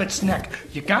the rabbit's neck.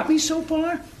 You got me so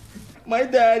far? My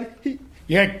dad,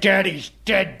 Your daddy's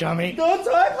dead, dummy. Don't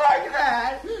talk like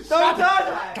that! Don't talk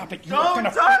like Stop it. You're gonna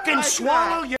fucking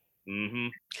swallow your... Mm-hmm.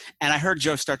 And I heard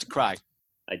Joe start to cry.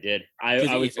 I did. I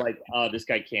was like, oh, this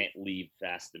guy can't leave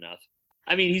fast enough.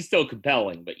 I mean, he's still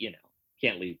compelling, but,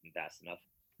 can't leave him fast enough.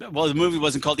 Well, the movie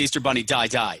wasn't called Easter Bunny Die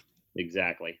Die.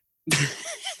 Exactly.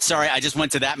 Sorry, I just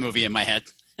went to that movie in my head.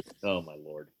 Oh, my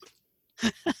Lord.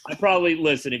 I probably,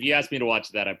 listen, if you asked me to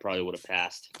watch that, I probably would have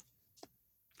passed.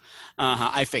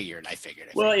 I figured.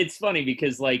 Well, it's funny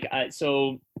because, like, I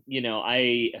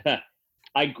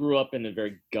grew up in a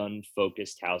very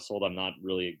gun-focused household. I'm not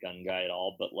really a gun guy at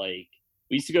all, but, like,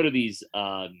 we used to go to these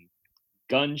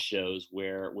gun shows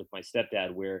with my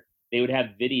stepdad where they would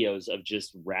have videos of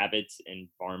just rabbits and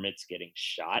varmints getting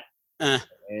shot.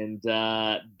 And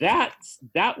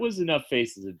that was enough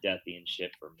faces of deathy and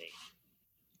shit for me.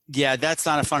 Yeah, that's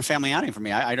not a fun family outing for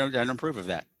me. I don't approve of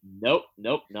that. Nope,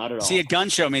 not at all. See, a gun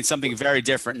show means something very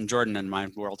different in Jordan and my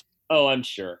world. Oh, I'm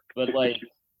sure. But, like,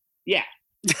 yeah,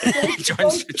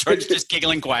 George's just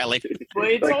giggling quietly. Well,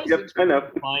 it's Like, always yep, I know.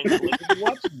 fine. Like, if you're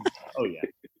watching- oh yeah.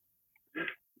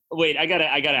 Wait, I gotta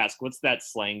ask. What's that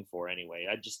slang for anyway?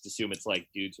 I just assume it's like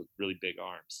dudes with really big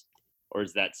arms, or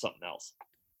is that something else?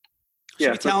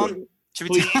 Yeah, Should we tell him?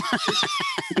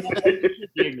 The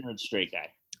ignorant straight guy.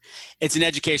 It's an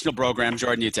educational program,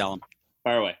 Jordan. You tell him.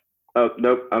 Fire away. Oh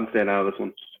nope, I'm staying out of this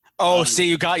one. Oh, see,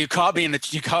 you caught me in my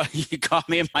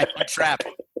own trap.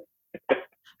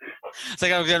 It's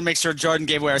like I was gonna make sure Jordan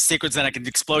gave away our secrets, then I could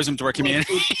expose them to our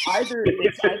community. It's either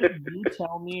you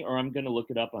tell me, or I'm gonna look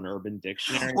it up on Urban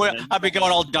Dictionary. Well, I've been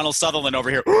going all Donald Sutherland over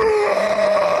here.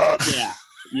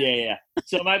 Yeah.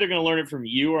 So I'm either gonna learn it from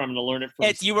you, or I'm gonna learn it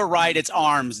from. You were right. It's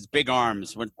arms. It's big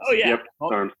arms. Oh yeah. Yep,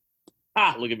 arms.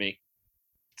 Look at me.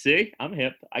 See, I'm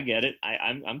hip. I get it.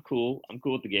 I'm cool. I'm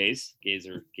cool with the gays. Gays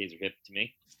are hip to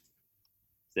me.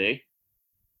 See.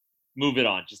 Move it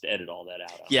on. Just edit all that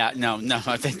out. Yeah, no.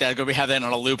 I think we have that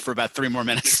on a loop for about 3 more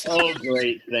minutes. Oh,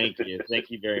 great. Thank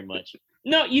you very much.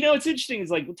 No, it's interesting.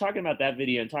 It's like we're talking about that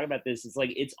video and talking about this. It's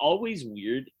like it's always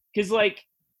weird because like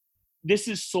this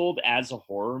is sold as a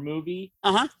horror movie.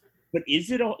 But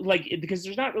is it because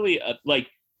there's not really a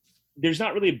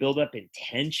build-up in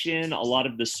tension. A lot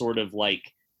of the sort of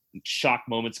like shock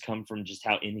moments come from just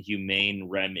how inhumane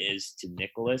Rem is to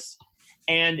Nicholas.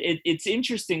 And it's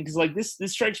interesting because like this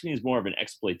strikes me as more of an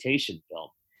exploitation film.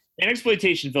 And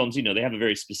exploitation films, they have a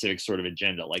very specific sort of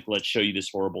agenda. Like, let's show you this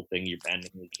horrible thing you're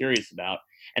randomly curious about.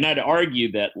 And I'd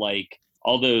argue that like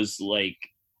all those like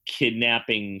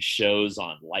kidnapping shows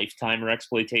on Lifetime or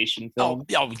exploitation films.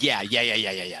 Oh yeah.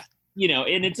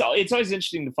 And it's always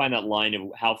interesting to find that line of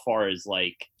how far is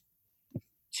like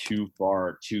too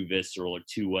far, too visceral, or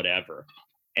too whatever.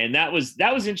 And that was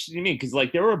interesting to me because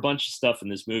like there were a bunch of stuff in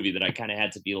this movie that I kind of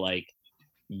had to be like,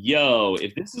 yo,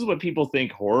 if this is what people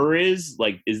think horror is,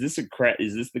 like, is this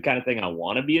the kind of thing I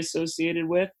want to be associated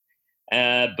with?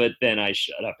 But then I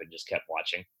shut up and just kept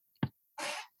watching.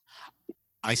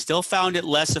 I still found it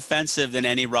less offensive than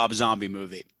any Rob Zombie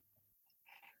movie.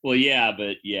 Well, yeah,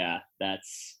 but yeah,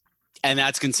 that's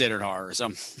considered horror.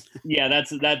 So yeah,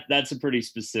 that's a pretty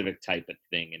specific type of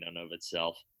thing in and of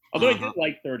itself. Although I did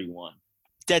like 31.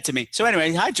 Dead to me. So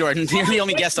anyway, hi Jordan. You're the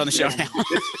only guest on the show now.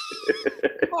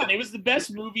 Come on, it was the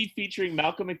best movie featuring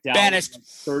Malcolm McDowell. Banished.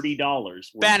 $30.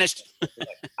 Banished.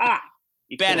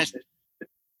 Banished.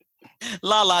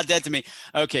 La, dead to me.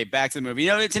 Okay, back to the movie.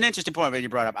 It's an interesting point that you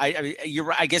brought up. You're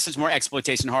right. I guess it's more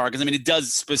exploitation horror because it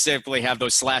does specifically have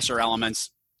those slasher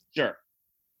elements. Sure.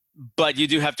 But you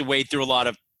do have to wade through a lot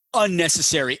of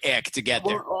unnecessary ick to get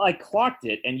there. Well, I clocked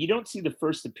it, and you don't see the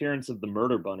first appearance of the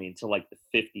Murder Bunny until like the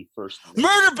 51st minute.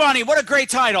 Murder Bunny! What a great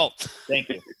title! Thank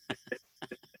you.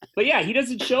 But yeah, he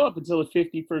doesn't show up until the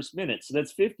 51st minute, so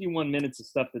that's 51 minutes of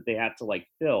stuff that they have to like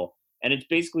fill, and it's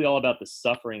basically all about the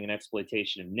suffering and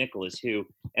exploitation of Nicholas, who,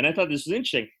 and I thought this was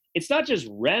interesting, it's not just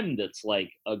Rem that's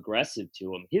like aggressive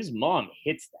to him. His mom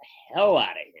hits the hell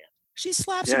out of him. She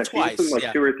slaps him twice. Him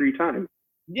like 2 or 3 times.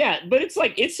 Yeah, but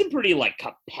it's some pretty like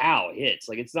kapow hits.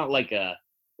 Like it's not like a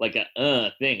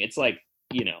thing. It's like,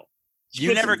 You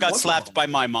never got slapped by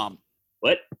my mom.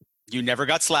 What? You never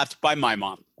got slapped by my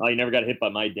mom. Oh, you never got hit by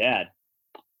my dad.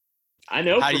 I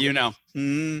know. How do you know?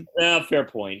 Fair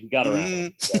point. He got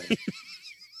around.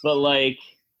 But like,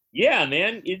 yeah,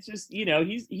 man, it's just,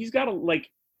 he's got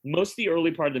most of the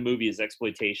early part of the movie is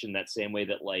exploitation that same way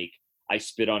that like I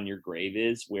Spit on Your Grave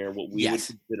is, where what we would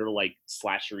consider like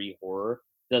slashery horror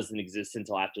doesn't exist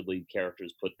until after the lead character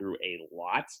is put through a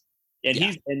lot. And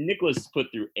Nicholas is put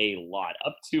through a lot,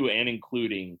 up to and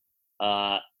including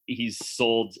he's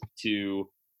sold to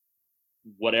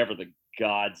whatever the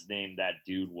god's name that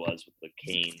dude was with the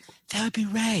cane. That would be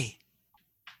Ray.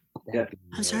 Yeah.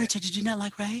 I'm sorry, did you not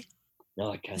like Ray?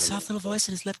 No, I kind of. The soft little voice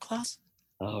and his lip gloss?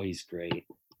 Oh, he's great.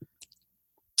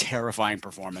 Terrifying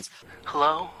performance.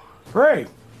 Hello? Ray, is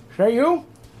that you?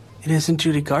 It isn't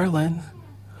Judy Garland.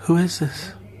 Who is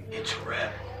this? It's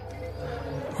Rem.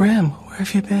 Rem, where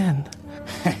have you been?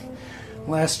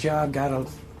 Last job got a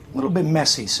little bit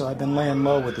messy, so I've been laying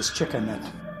low with this chick I met.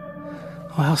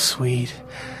 Oh, how sweet.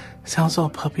 Sounds all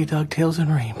puppy dog tails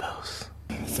and rainbows.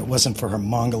 If it wasn't for her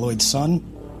mongoloid son,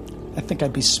 I think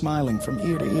I'd be smiling from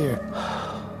ear to ear.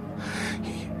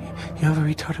 You have a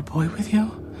retarded boy with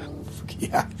you?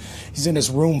 Yeah, he's in his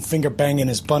room finger-banging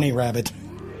his bunny rabbit.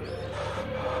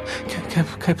 Can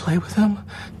I play with him?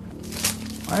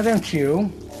 Why don't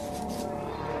you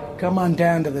come on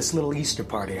down to this little Easter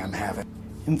party I'm having?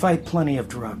 Invite plenty of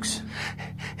drugs.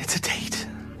 It's a date.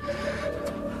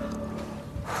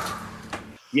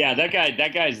 Yeah,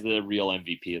 that guy's the real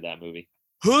MVP of that movie.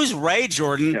 Who's Ray,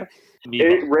 Jordan? Yeah.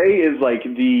 Ray is like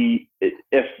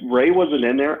if Ray wasn't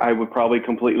in there, I would probably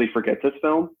completely forget this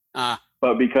film.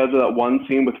 But because of that one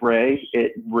scene with Ray,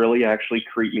 it really actually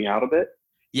creeped me out a bit.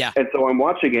 Yeah. And so I'm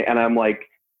watching it and I'm like,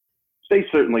 they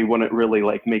certainly wouldn't really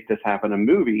like make this happen in a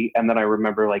movie. And then I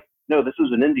remember like, no, this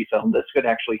is an indie film. This could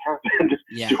actually happen.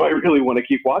 Yeah. Do I really want to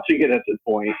keep watching it at this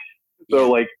point? So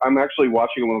like, I'm actually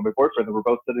watching it with my boyfriend and we're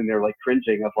both sitting there like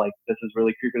cringing of like, this is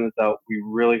really creeping us out. We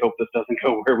really hope this doesn't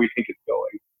go where we think it's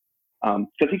going.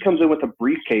 Because he comes in with a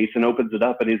briefcase and opens it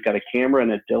up and he's got a camera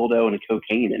and a dildo and a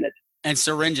cocaine in it. And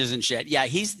syringes and shit. Yeah,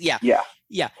 he's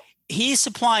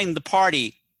supplying the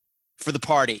party for the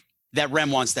party that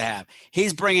Rem wants to have.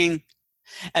 He's bringing,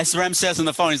 as Rem says on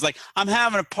the phone, he's like, I'm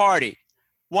having a party.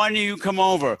 Why don't you come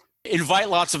over? Invite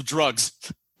lots of drugs.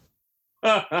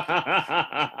 So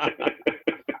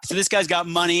this guy's got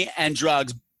money and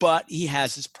drugs, but he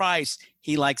has his price.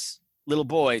 He likes little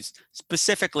boys,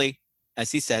 specifically,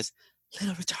 as he says,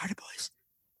 little retarded boys.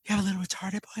 You have a little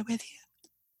retarded boy with you?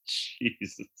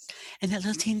 Jesus. And that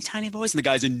little teeny tiny voice, and the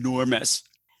guy's enormous.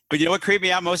 But you know what creeped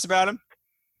me out most about him?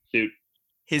 Shoot.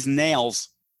 His nails.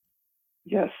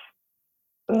 Yes.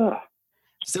 Ugh.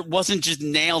 So it wasn't just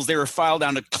nails, they were filed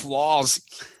down to claws.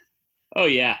 Oh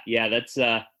yeah. That's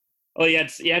you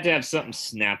had to have something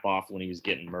snap off when he was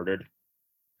getting murdered.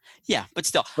 Yeah, but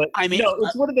still. But I mean,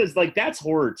 it's one of those, like, that's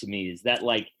horror to me, is that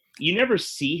like you never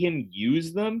see him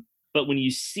use them, but when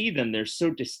you see them, they're so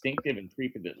distinctive and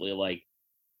creepy that you're like,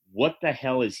 what the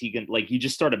hell is he going to, like, you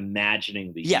just start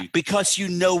imagining the yeah, because you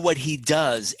know what he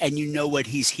does and you know what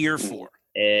he's here for.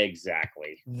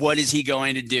 Exactly. What is he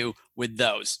going to do with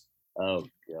those? Oh,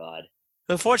 God.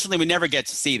 Unfortunately, we never get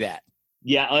to see that.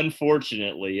 Yeah,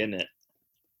 unfortunately, isn't it?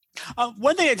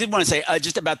 One thing I did want to say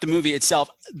just about the movie itself,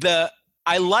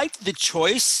 I liked the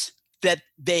choice that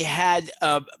they had.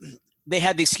 They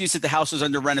had the excuse that the house was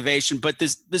under renovation, but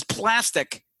there's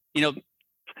plastic,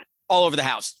 all over the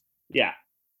house. Yeah.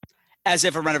 As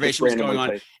if a renovation was going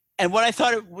on. And what I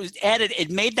thought it was added, it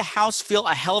made the house feel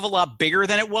a hell of a lot bigger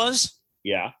than it was.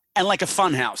 Yeah. And like a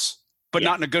fun house, but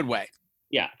not in a good way.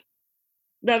 Yeah.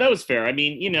 No, that was fair. I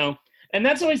mean, and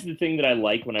that's always the thing that I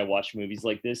like when I watch movies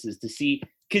like this, is to see,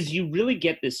 because you really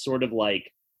get this sort of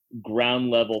like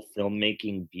ground level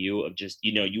filmmaking view of just,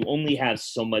 you only have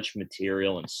so much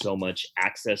material and so much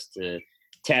access to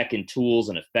tech and tools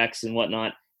and effects and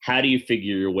whatnot. How do you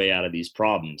figure your way out of these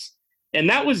problems? And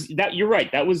you're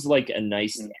right. That was like a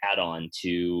nice add-on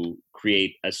to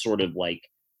create a sort of like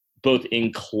both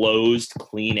enclosed,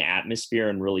 clean atmosphere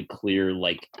and really clear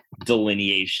like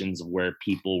delineations of where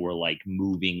people were like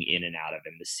moving in and out of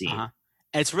in the scene. And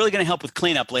it's really going to help with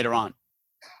cleanup later on.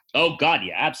 Oh God,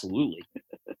 yeah, absolutely.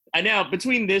 And now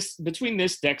between this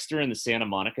Dexter and the Santa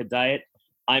Monica diet,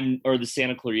 or the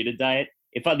Santa Clarita diet,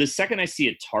 the second I see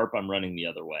a tarp, I'm running the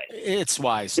other way. It's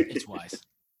wise. It's wise.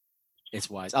 It's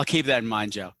wise. I'll keep that in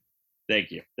mind, Joe.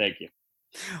 Thank you.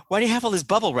 Why do you have all this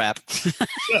bubble wrap?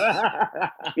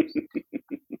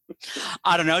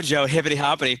 I don't know, Joe. Hippity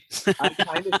hoppity. I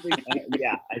kind of think,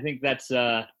 I think that's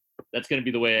going to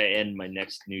be the way I end my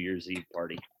next New Year's Eve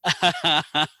party.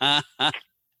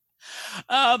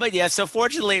 But yeah, so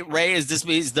fortunately, Ray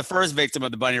he's the first victim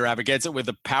of the bunny rabbit. Gets it with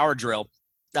a power drill,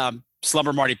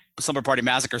 slumber party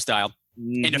massacre style,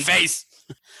 in the face.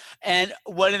 And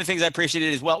one of the things I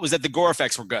appreciated as well was that the gore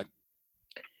effects were good.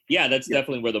 Yeah, that's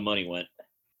definitely where the money went.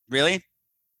 Really?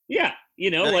 Yeah,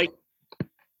 really?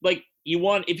 like you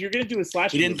want, if you're gonna do a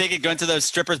slasher. You didn't think it'd go into those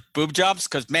strippers' boob jobs?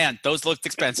 Because man, those looked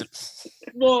expensive.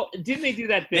 Well, didn't they do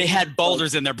that thing? They had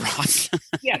boulders in their bras.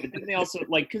 Yeah, but didn't they also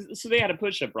so they had a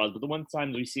push-up bras, but the one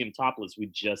time we see them topless, we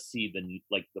just see the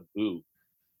boob.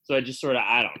 So I just sort of,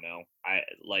 I don't know.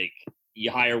 You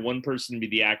hire one person to be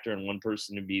the actor and one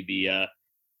person to be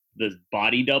the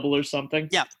body double or something.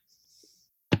 Yeah.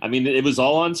 I mean, it was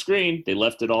all on screen. They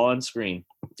left it all on screen.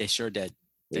 They sure did.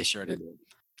 They sure did.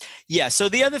 Yeah. So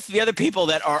the other people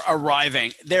that are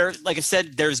arriving, there, like I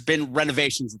said, there's been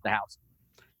renovations at the house,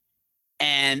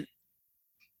 and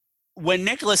when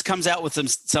Nicholas comes out with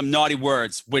some naughty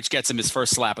words, which gets him his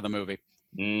first slap of the movie.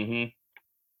 Mm-hmm.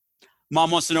 Mom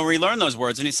wants to know where he learned those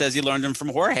words, and he says he learned them from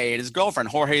Jorge and his girlfriend.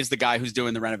 Jorge is the guy who's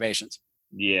doing the renovations.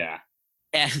 Yeah.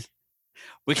 And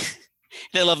we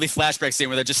had a lovely flashback scene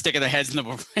where they're just sticking their heads in the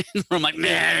room like,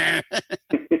 nah.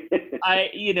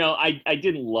 I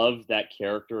didn't love that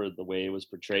character or the way it was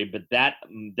portrayed, but that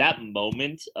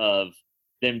moment of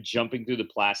them jumping through the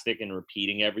plastic and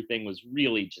repeating everything was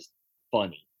really just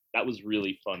funny. That was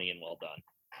really funny and well done.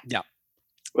 Yeah.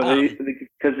 Well,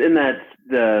 because in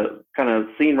the kind of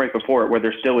scene right before it, where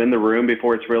they're still in the room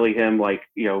before it's really him,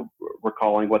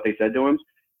 recalling what they said to him,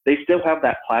 they still have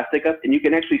that plastic up, and you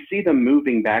can actually see them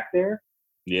moving back there.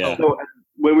 Yeah. So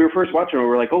when we were first watching it, we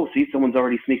were like, "Oh, see, someone's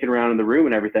already sneaking around in the room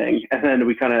and everything." And then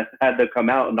we kind of had them come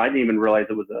out, and I didn't even realize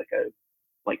it was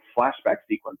like flashback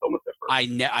sequence almost at first.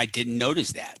 I didn't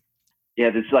notice that.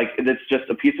 Yeah, it's just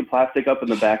a piece of plastic up in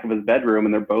the back of his bedroom,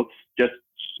 and they're both just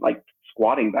like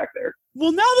squatting back there.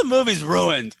 Well, now the movie's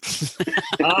ruined.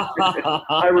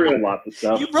 I ruined lots of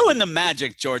stuff. You ruined the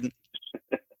magic, Jordan.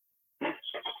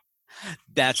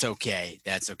 That's okay.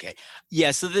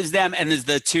 Yeah, so there's them, and there's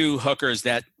the two hookers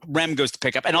that Rem goes to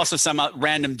pick up, and also some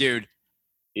random dude.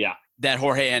 Yeah. That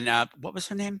Jorge and what was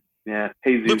her name? Yeah,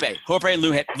 Jesus. Lupe. Jorge and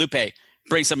Lupe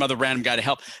bring some other random guy to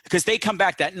help because they come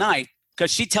back that night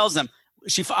because she tells them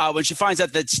when she finds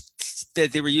out that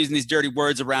they were using these dirty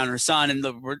words around her son and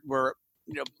were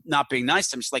not being nice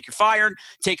to him. She's like, "You're fired.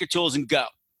 Take your tools and go."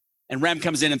 And Rem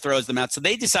comes in and throws them out. So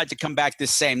they decide to come back the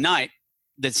same night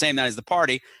as the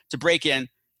party, to break in,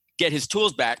 get his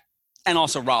tools back, and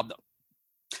also rob them.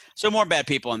 So more bad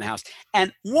people in the house.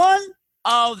 And one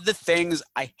of the things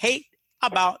I hate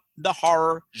about the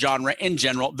horror genre in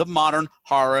general, the modern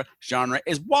horror genre,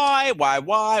 is why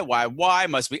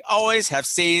must we always have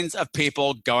scenes of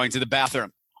people going to the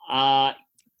bathroom? I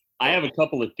have a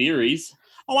couple of theories.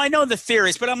 Oh, I know the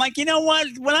theories, but I'm like, you know what?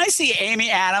 When I see Amy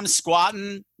Adams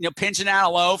squatting, pinching out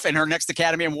a loaf in her next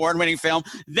Academy Award-winning film,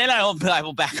 then I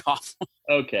will back off.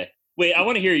 Okay. Wait, I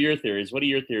want to hear your theories. What are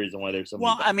your theories on why there's so many?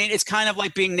 Well, I mean, it's kind of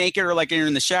like being naked or like you're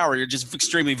in the shower. You're just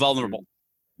extremely vulnerable.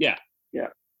 Yeah. Yeah.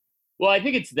 Well, I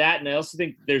think it's that, and I also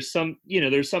think there's some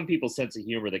people's sense of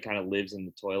humor that kind of lives in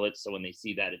the toilet. So when they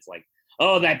see that, it's like,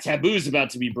 oh, that taboo's about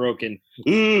to be broken.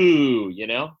 Ooh,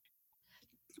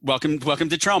 Welcome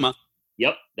to trauma.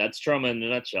 Yep, that's trauma in a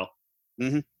nutshell.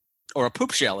 Mm-hmm. Or a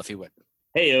poop shell, if you would.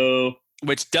 Hey-o.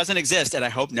 Which doesn't exist, and I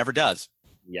hope never does.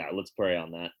 Yeah, let's pray on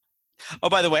that. Oh,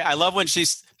 by the way, I love when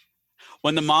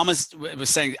the mom was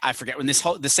saying, I forget, when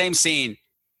the same scene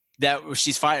that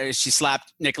she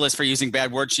slapped Nicholas for using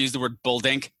bad words, she used the word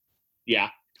bulldink. Yeah.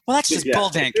 Well, that's just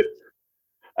bulldink.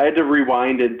 I had to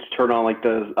rewind and turn on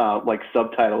the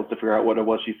subtitles to figure out what it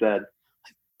was she said.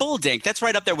 Bulldink. That's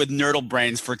right up there with nerdle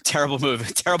brains for terrible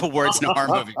words in a horror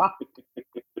movie.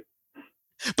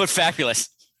 But fabulous.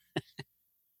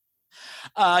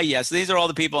 So these are all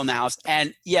the people in the house.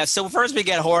 And so first we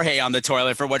get Jorge on the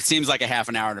toilet for what seems like a half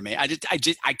an hour to me.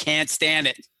 I can't stand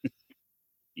it.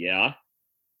 Yeah.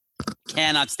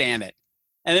 Cannot stand it.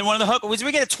 And then one of the hookers,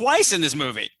 we get it twice in this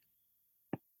movie.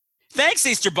 Thanks,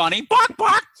 Easter Bunny. Bark,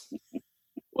 bark.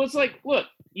 Well, it's like, look,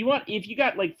 if you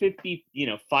got like $5,000,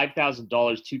 $2,000,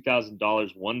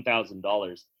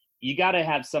 $1,000, you got to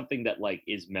have something that like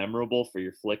is memorable for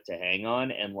your flick to hang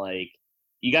on. And like,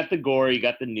 you got the gore, you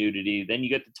got the nudity, then you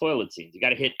got the toilet scenes. You got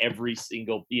to hit every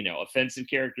single, offensive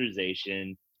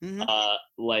characterization,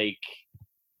 like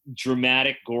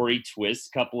dramatic, gory twists,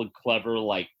 couple of clever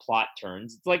like plot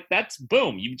turns. It's like, that's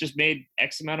boom. You've just made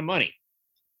X amount of money.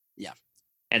 Yeah.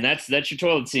 And that's your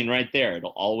toilet scene right there.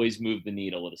 It'll always move the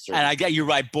needle at a certain. And I get you're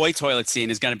right. Boy toilet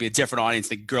scene is going to be a different audience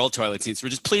than girl toilet scenes. We're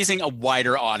just pleasing a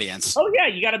wider audience. Oh yeah,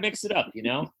 you got to mix it up,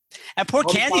 And poor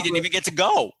Candy didn't even get to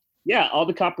go. Yeah, all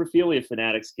the coprophilia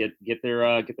fanatics get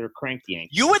their crank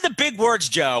yanked. You with the big words,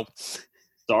 Joe.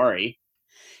 Sorry.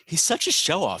 He's such a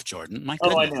show off, Jordan. My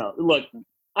goodness. Oh, I know. Look,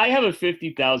 I have a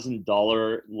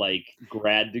 $50,000 like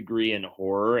grad degree in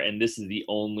horror, and this is the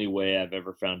only way I've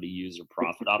ever found to use or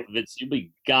profit off of it. So you'll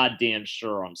be goddamn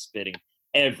sure I'm spitting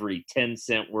every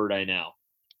 10-cent word I know.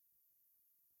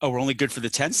 Oh, we're only good for the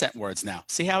 10-cent words now.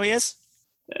 See how he is?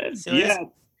 Yeah.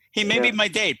 He may be my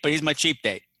date, but he's my cheap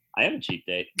date. I am a cheap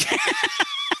date.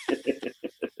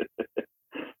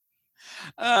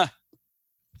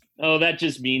 Oh, that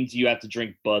just means you have to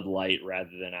drink Bud Light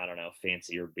rather than, I don't know,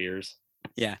 fancier beers.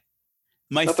 Yeah.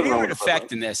 My Nothing wrong favorite with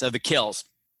effect in this are the kills.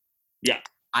 Yeah.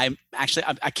 I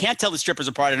can't tell the strippers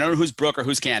apart. I don't know who's Brooke or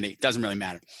who's Candy. It doesn't really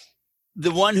matter.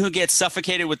 The one who gets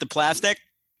suffocated with the plastic.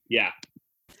 Yeah.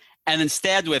 And then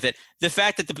stabbed with it. The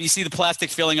fact that you see the plastic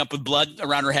filling up with blood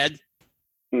around her head.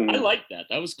 I like that.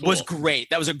 That was cool. Was great.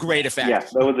 That was a great effect. Yeah,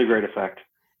 that was a great effect.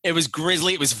 It was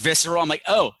grisly. It was visceral. I'm like,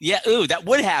 oh, yeah, ooh, that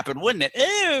would happen, wouldn't it?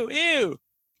 Ew, ew.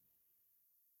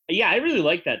 Yeah, I really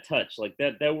like that touch. Like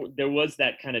that there was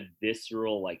that kind of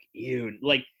visceral, like, ew.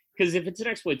 Like, because if it's an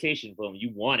exploitation film,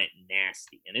 you want it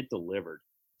nasty, and it delivered.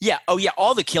 Yeah. Oh, yeah.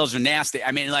 All the kills are nasty.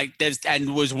 I mean, like,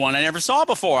 and was one I never saw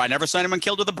before. I never saw anyone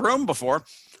killed with a broom before.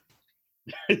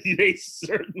 They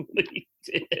certainly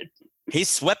did. He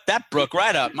swept that brook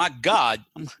right up. My God.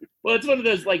 Well, it's one of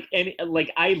those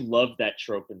I love that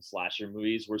trope in slasher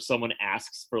movies where someone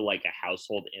asks for like a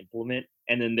household implement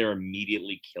and then they're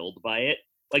immediately killed by it.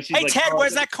 Like she's Hey, like, Ted, "Oh,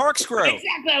 where's that corkscrew?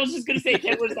 Exactly. I was just gonna say,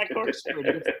 Ted, where's that corkscrew? And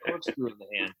he gets a corkscrew in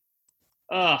the hand.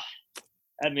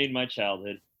 That made my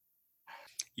childhood.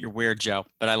 You're weird, Joe,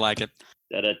 but I like it.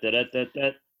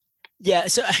 Da-da-da-da-da-da. Yeah,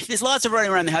 so there's lots of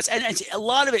running around the house, and a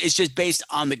lot of it is just based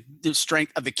on the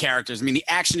strength of the characters. I mean, the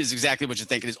action is exactly what you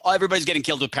think it is. Everybody's getting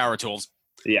killed with power tools.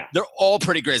 Yeah. They're all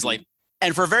pretty grisly.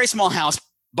 And for a very small house,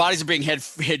 bodies are being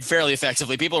hid fairly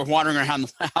effectively. People are wandering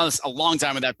around the house a long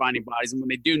time without finding bodies, and when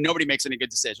they do, nobody makes any good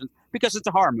decisions because it's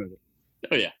a horror movie.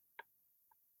 Oh, yeah.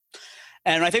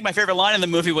 And I think my favorite line in the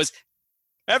movie was,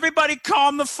 "Everybody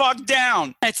calm the fuck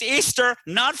down. It's Easter,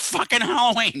 not fucking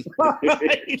Halloween."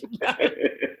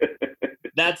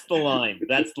 That's the line.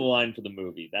 That's the line for the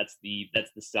movie. That's the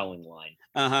selling line.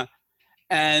 Uh-huh.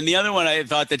 And the other one I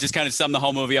thought that just kind of summed the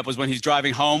whole movie up was when he's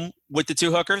driving home with the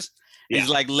two hookers. He's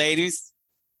like, "Ladies,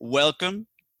 welcome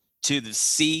to the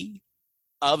sea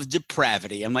of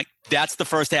depravity." I'm like, that's the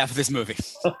first half of this movie.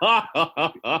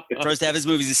 First half of this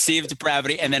movie is the sea of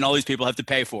depravity, and then all these people have to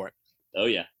pay for it. Oh,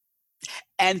 yeah.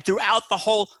 And throughout the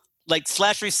whole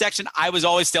slashery section, I was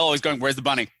always going, "Where's the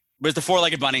bunny? Where's the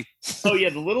four-legged bunny?" Oh, yeah,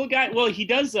 the little guy. Well, he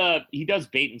does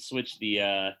bait and switch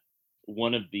the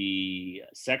one of the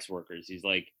sex workers. He's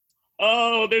like,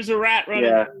 "Oh, there's a rat running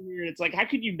through here." It's like, how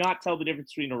could you not tell the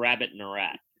difference between a rabbit and a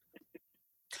rat?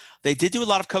 They did do a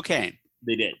lot of cocaine.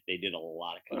 They did. They did a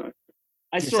lot of cocaine.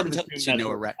 I sort of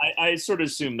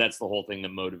assume that's the whole thing that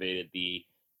motivated the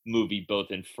movie, both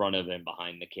in front of and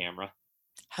behind the camera.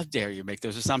 How dare you make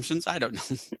those assumptions? I don't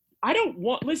know. I don't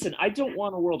want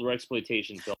a world where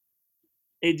exploitation film.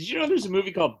 Hey, did you know there's a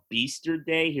movie called Beaster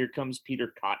Day? Here Comes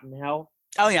Peter Cottonhell.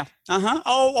 Oh, yeah. Uh-huh.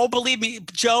 Oh, believe me,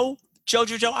 Joe,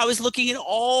 I was looking at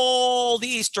all the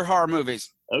Easter horror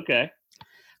movies. Okay.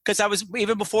 Because I was,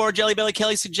 even before Jelly Belly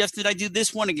Kelly suggested I do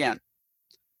this one again.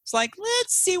 It's like,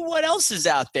 let's see what else is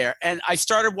out there. And I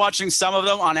started watching some of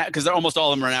them because almost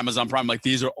all of them are on Amazon Prime. Like,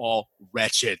 these are all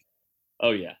wretched. Oh,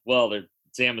 yeah. Well,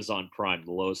 it's Amazon Prime,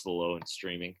 the lowest of the low in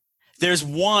streaming. There's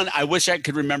one, I wish I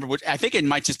could remember, which I think it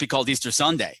might just be called Easter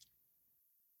Sunday.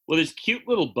 Well, there's Cute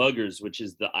Little Buggers, which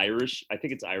is the Irish, I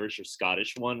think it's Irish or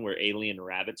Scottish one, where alien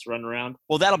rabbits run around.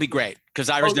 Well, that'll be great, because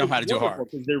Irish know how to do horror.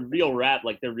 Because they're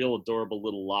they're real adorable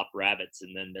little lop rabbits,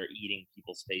 and then they're eating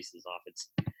people's faces off.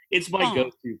 It's my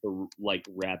go-to for,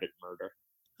 rabbit murder.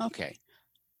 Okay.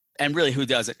 And really, who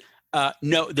does it?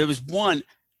 No, there was one,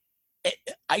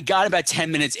 I got about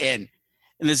 10 minutes in,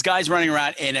 and this guy's running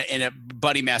around in a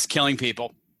buddy mask killing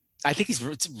people. I think he's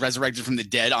resurrected from the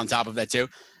dead on top of that, too.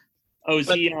 Oh,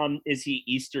 is he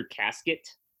Easter Casket?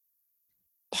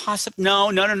 Possibly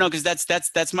no, because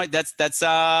that's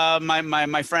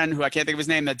my friend who I can't think of his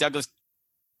name, that Douglas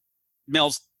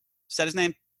Mills. Is that his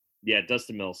name? Yeah,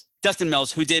 Dustin Mills. Dustin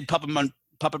Mills, who did Puppet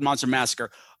Monster Massacre.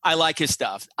 I like his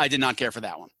stuff. I did not care for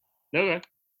that one. Okay.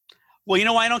 Well, you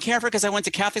know why I don't care for it? Because I went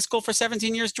to Catholic school for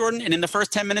 17 years, Jordan, and in the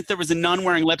first 10 minutes there was a nun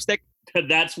wearing lipstick.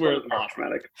 That's where it lost.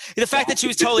 The fact that she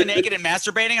was totally naked and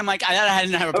masturbating, I'm like, I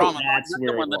didn't have a problem. That's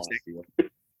where it lost.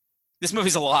 This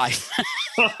movie's a lie.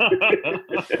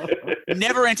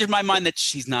 Never entered my mind that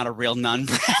she's not a real nun,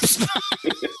 perhaps.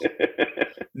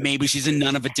 Maybe she's a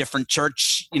nun of a different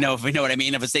church, if you know what I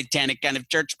mean, of a satanic kind of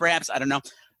church, perhaps. I don't know.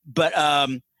 But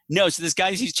no, so this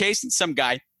guy, he's chasing some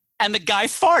guy, and the guy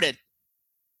farted.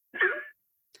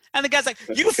 And the guy's like,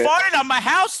 "You farted on my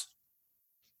house?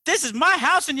 This is my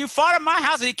house, and you farted on my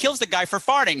house." And he kills the guy for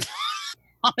farting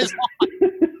on his lawn.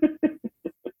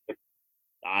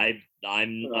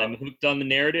 I'm hooked on the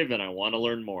narrative, and I want to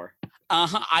learn more.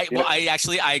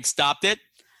 I stopped it,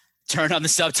 turned on the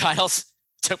subtitles,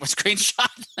 took a screenshot.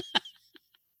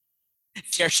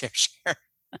 Share.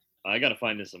 I got to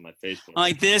find this on my Facebook.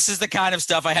 Like, this is the kind of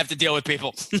stuff I have to deal with,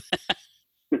 people.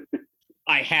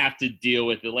 I have to deal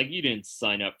with it. Like, you didn't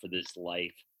sign up for this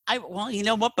life. Well, you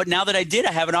know what? But now that I did,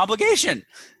 I have an obligation.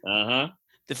 Uh-huh.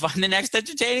 To find the next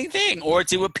entertaining thing, or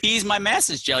to appease my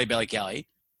masses, Jelly Belly Kelly.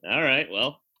 All right.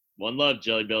 Well, one love,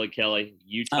 Jelly Belly Kelly.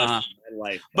 You touched my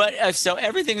life. But so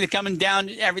everything that's coming down,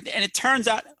 everything, and it turns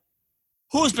out,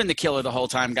 who's been the killer the whole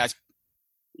time, guys?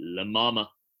 La Mama.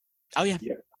 Oh, yeah.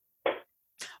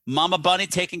 Mama Bunny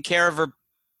taking care of her.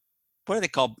 What are they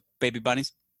called, baby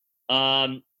bunnies?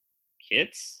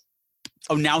 Kits.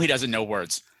 Oh, now he doesn't know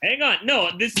words. Hang on. No,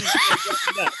 this is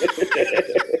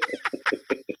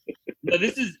no,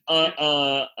 this is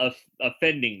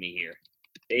offending me here.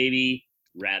 Baby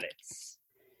rabbits.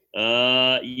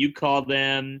 You call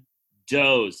them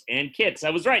does and kits. I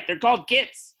was right. They're called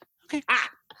kits. Okay.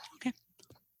 Okay.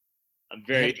 I'm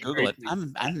very Google it.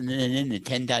 I'm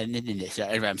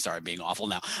sorry, being awful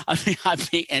now. I'm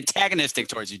being antagonistic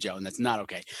towards you, Joe, and that's not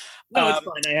okay. No, it's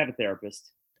fine. I have a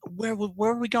therapist. where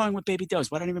are we going with baby does?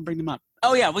 Why don't I even bring them up?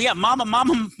 Oh yeah, well yeah,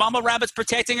 Mama Rabbit's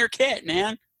protecting her kid,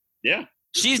 man. Yeah.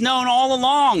 She's known all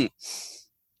along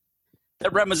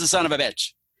that Rem was the son of a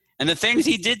bitch. And the things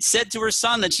he said to her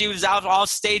son that she was out off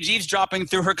stage eavesdropping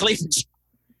through her cleavage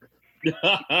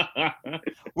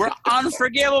were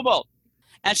unforgivable.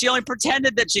 And she only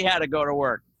pretended that she had to go to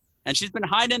work. And she's been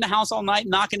hiding in the house all night,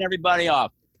 knocking everybody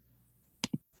off.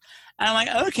 And I'm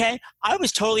like, okay, I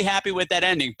was totally happy with that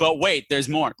ending. But wait, there's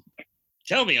more.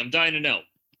 Tell me, I'm dying to know.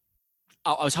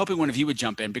 I was hoping one of you would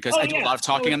jump in because I do a lot of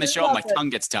talking on this show and my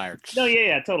tongue gets tired. No,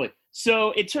 yeah, totally.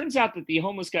 So it turns out that the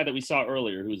homeless guy that we saw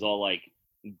earlier, who's all like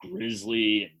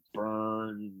grizzly and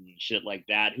burned and shit like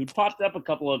that, who popped up a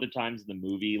couple other times in the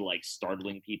movie, like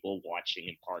startling people watching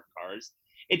in parked cars.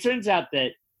 It turns out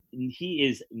that he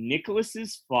is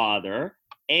Nicholas's father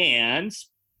and,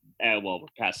 well, we're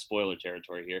past spoiler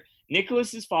territory here,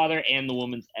 Nicholas's father and the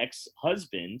woman's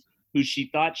ex-husband, who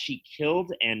she thought she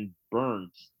killed and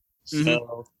burned.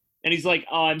 So, and he's like,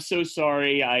 oh, I'm so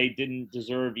sorry. I didn't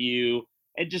deserve you.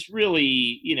 And just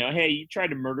really, you know, hey, you tried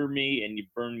to murder me and you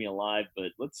burned me alive,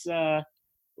 but let's be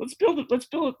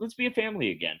a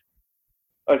family again.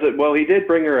 I said, well, he did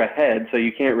bring her ahead, so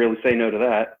you can't really say no to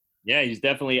that. Yeah, he's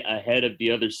definitely ahead of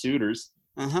the other suitors.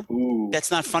 Ooh.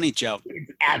 That's not funny, Joe.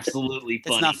 It's absolutely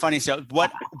funny. That's not funny, Joe.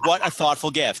 What a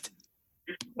thoughtful gift.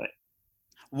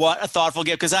 What a thoughtful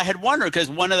gift. Because I had wondered, because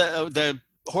one of the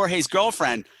Jorge's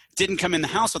girlfriend didn't come in the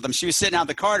house with them. She was sitting out in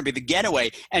the car to be the getaway,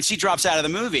 and she drops out of the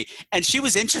movie. And she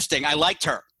was interesting. I liked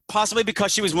her, possibly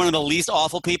because she was one of the least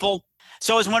awful people.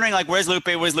 So I was wondering, like, where's Lupe?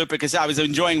 Where's Lupe? Because I was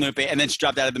enjoying Lupe, and then she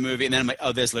dropped out of the movie, and then I'm like,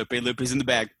 oh, there's Lupe. Lupe's in the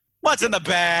bag. What's in the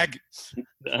bag?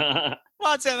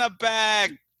 What's in the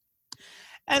bag?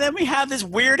 And then we have this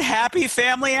weird, happy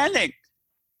family ending.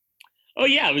 Oh,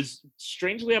 yeah, it was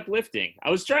strangely uplifting.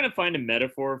 I was trying to find a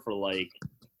metaphor for, like,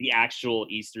 the actual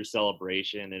Easter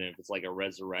celebration, and if it's like a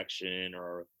resurrection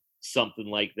or something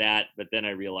like that, but then I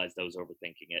realized I was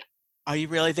overthinking it. Are you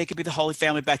really? They could be the Holy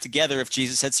Family back together if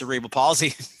Jesus had cerebral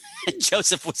palsy and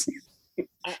Joseph was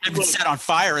set on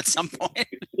fire at some point.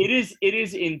 It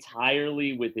is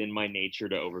entirely within my nature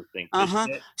to overthink this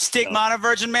shit. Stigmata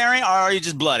Virgin Mary, or are you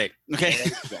just bloody? Okay. Yeah,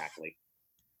 exactly.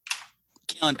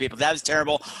 Killing people. That was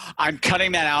terrible. I'm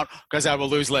cutting that out because I will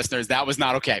lose listeners. That was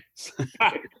not okay.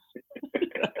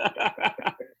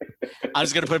 I'm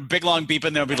just going to put a big long beep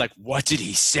in there and be like, what did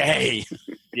he say?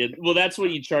 Yeah, well, that's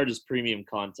what you charge as premium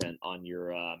content on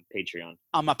your Patreon.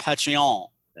 On my Patreon.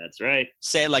 That's right.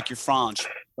 Say it like you're French.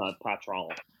 Patron.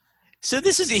 So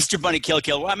this is Easter Bunny Kill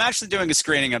Kill. I'm actually doing a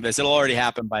screening of this. It'll already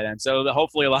happen by then. So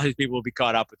hopefully a lot of these people will be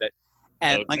caught up with it.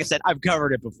 And like I said, I've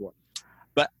covered it before.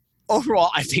 But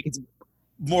overall, I think it's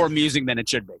more amusing than it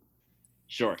should be.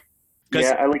 Sure.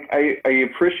 Yeah, I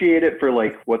appreciate it for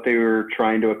like what they were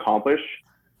trying to accomplish.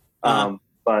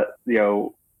 But you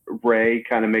know, Ray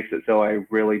kind of makes it so I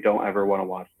really don't ever want to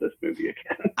watch this movie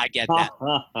again. I get that.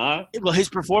 Well, his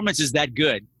performance is that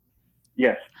good.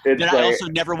 Yes. But I also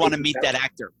never want to meet that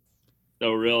actor.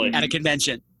 Oh, really? At a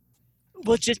convention.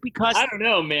 Well, just because I don't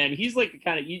know, man. He's like the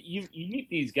kind of you meet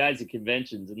these guys at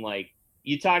conventions and like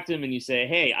you talk to them and you say,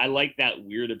 "Hey, I like that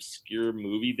weird obscure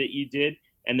movie that you did,"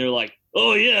 and they're like,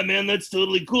 "Oh yeah, man, that's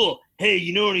totally cool. Hey,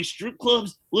 you know any strip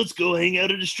clubs? Let's go hang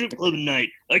out at a strip club tonight.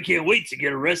 I can't wait to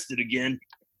get arrested again."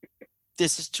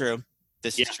 This is true.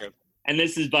 This is true. And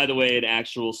this is, by the way, an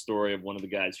actual story of one of the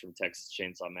guys from Texas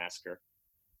Chainsaw Massacre.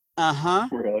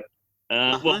 Really?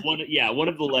 Well, one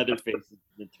of the Leatherfaces.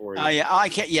 Notorious. Oh yeah, I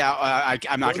can't. Yeah,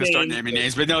 I'm not going to start naming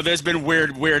names, but no, there's been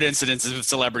weird incidences with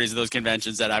celebrities at those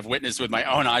conventions that I've witnessed with my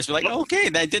own eyes. Be like, okay,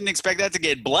 I didn't expect that to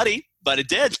get bloody, but it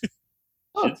did.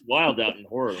 It's wild out in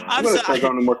horror.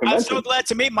 I'm so glad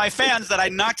to meet my fans that I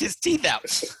knocked his teeth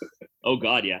out. Oh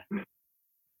God, yeah.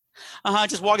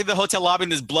 Just walking to the hotel lobby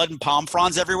and there's blood and palm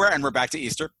fronds everywhere, and we're back to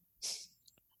Easter.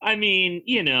 I mean,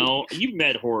 you know, you've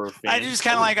met horror fans. I just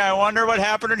kind of like, I wonder what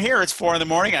happened in here. It's 4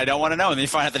 a.m. I don't want to know. And then you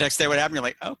find out the next day what happened. You're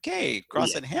like, okay,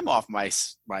 crossing him off my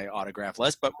autograph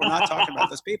list, but we're not talking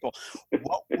about those people.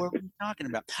 What were we talking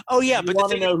about? Oh yeah, but the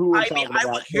thing know who we're talking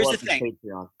about. Here's the thing.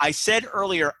 I said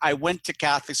earlier, I went to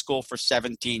Catholic school for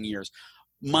 17 years.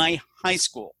 My high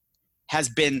school has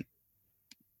been,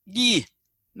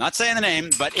 not saying the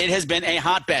name, but it has been a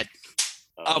hotbed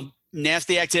of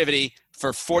nasty activity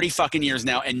for 40 fucking years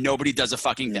now, and nobody does a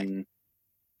fucking thing.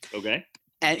 Okay.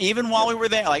 And even while we were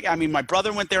there, like, I mean, my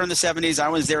brother went there in the 70s. I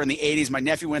was there in the 80s. My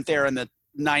nephew went there in the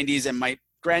 90s, and my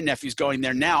grandnephew's going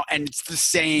there now, and it's the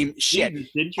same shit.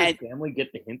 Didn't your family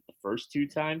get the hint the first 2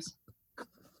 times?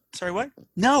 Sorry, what?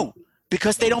 No,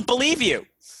 because they don't believe you.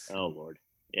 Oh, Lord.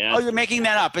 Yeah. Oh, you're making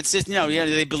that up. It's just,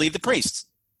 they believe the priests.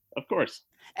 Of course.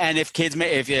 And if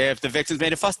the victims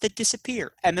made a fuss, they'd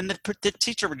disappear. And then the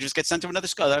teacher would just get sent to another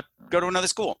school, go to another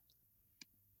school.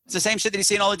 It's the same shit that you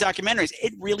see in all the documentaries.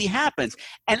 It really happens.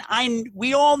 And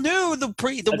we all knew the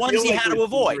ones you had to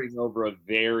avoid. Over a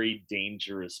very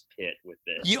dangerous pit with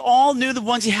this. You all knew the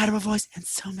ones you had to avoid, and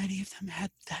so many of them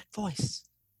had that voice.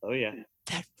 Oh, yeah.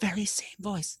 That very same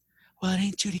voice. Well, it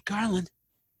ain't Judy Garland.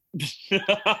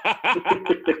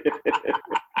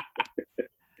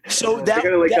 So that I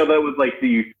kind of like how that was like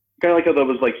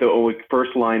the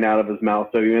first line out of his mouth,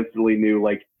 so you instantly knew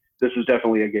like this is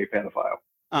definitely a gay pedophile.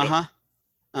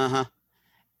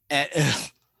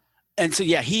 And so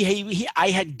yeah,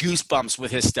 I had goosebumps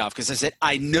with his stuff because I said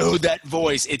I know that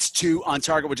voice. It's too on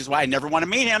target, which is why I never want to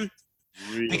meet him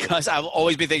because I'll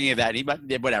always be thinking of that.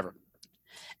 Whatever.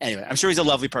 Anyway, I'm sure he's a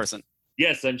lovely person.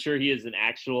 Yes, I'm sure he is an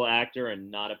actual actor and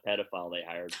not a pedophile they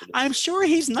hired for this. I'm sure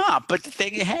he's not, but the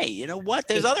thing, hey, you know what?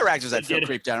 There's other actors that feel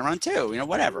creeped out around too. You know,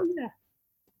 whatever. Yeah.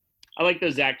 I like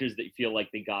those actors that feel like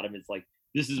they got him. It's like,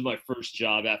 this is my first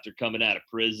job after coming out of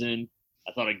prison.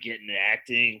 I thought I'd get into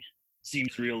acting.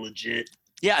 Seems real legit.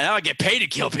 Yeah, now I get paid to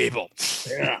kill people.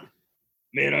 Yeah.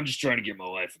 Man, I'm just trying to get my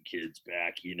wife and kids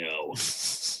back, you know.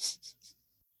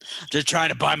 Just trying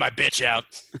to buy my bitch out.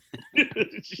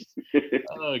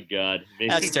 Oh, God. Maybe.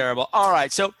 That's terrible. All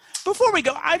right. So before we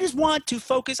go, I just want to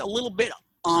focus a little bit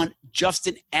on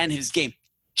Justin and his game.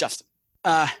 Justin.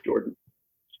 Jordan.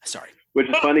 Sorry. Which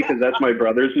is funny because that's my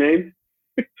brother's name.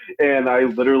 And I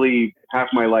literally, half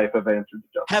my life, have answered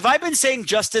Justin. Have I been saying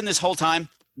Justin this whole time?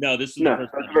 No, that's the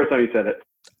first time you said it.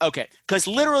 Okay. Because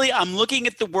literally I'm looking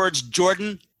at the words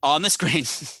Jordan on the screen.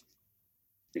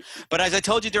 But as I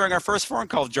told you during our first phone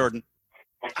call, Jordan,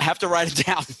 I have to write it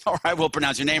down or I will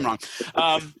pronounce your name wrong.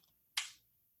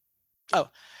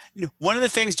 One of the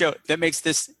things, Joe, that makes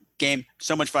this game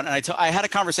so much fun, and I had a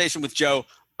conversation with Joe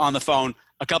on the phone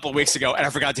a couple of weeks ago, and I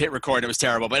forgot to hit record. It was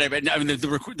terrible. But I mean,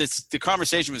 the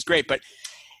conversation was great. But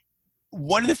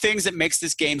one of the things that makes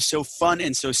this game so fun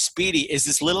and so speedy is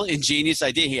this little ingenious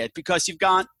idea he had, because you've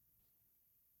got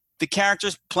the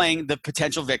characters playing the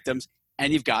potential victims,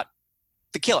 and you've got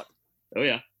the killer. Oh,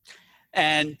 yeah.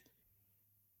 And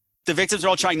the victims are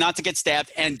all trying not to get stabbed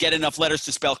and get enough letters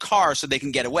to spell car so they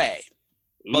can get away.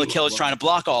 Well, the killer's trying to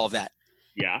block all of that.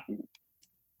 Yeah.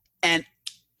 And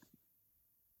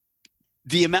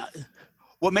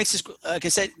what makes this, like I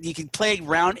said, you can play a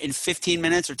round in 15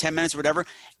 minutes or 10 minutes or whatever,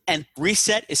 and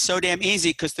reset is so damn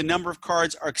easy because the number of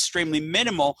cards are extremely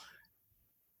minimal.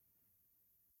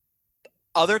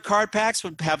 Other card packs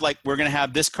would have like, we're going to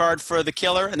have this card for the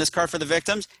killer and this card for the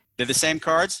victims. They're the same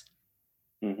cards.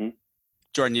 Mm-hmm.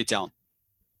 Jordan, you tell him.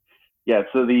 Yeah,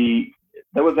 so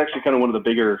that was actually kind of one of the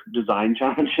bigger design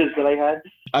challenges that I had.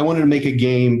 I wanted to make a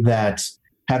game that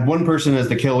had one person as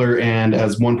the killer and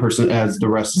as one person as the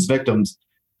rest as victims.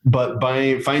 But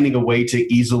by finding a way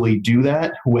to easily do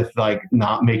that with like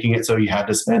not making it so you had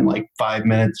to spend like 5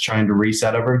 minutes trying to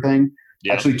reset everything,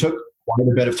 actually took quite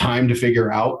a bit of time to figure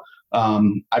out.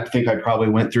 I think I probably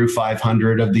went through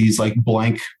 500 of these like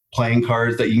blank playing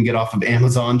cards that you can get off of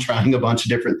Amazon, trying a bunch of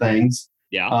different things.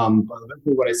 Yeah. But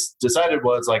eventually what I decided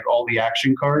was like all the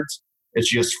action cards, it's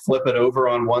just flip it over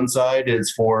on one side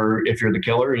is for if you're the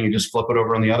killer, and you just flip it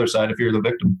over on the other side if you're the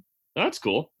victim. That's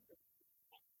cool.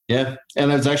 Yeah.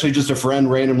 And it was actually just a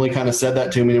friend randomly kind of said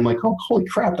that to me. And I'm like, oh, holy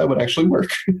crap, that would actually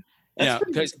work. Yeah,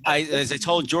 because as I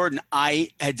told Jordan, I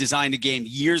had designed a game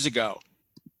years ago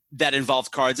that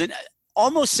involved cards and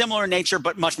almost similar in nature,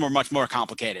 but much more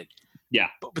complicated. Yeah.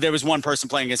 But there was one person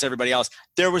playing against everybody else.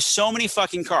 There were so many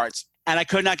fucking cards, and I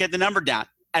could not get the number down.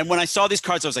 And when I saw these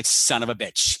cards, I was like, son of a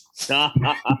bitch.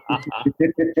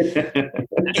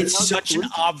 It's such an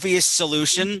obvious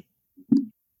solution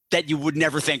that you would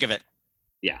never think of it.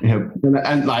 Yeah.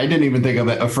 And I didn't even think of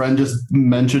it. A friend just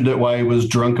mentioned it while he was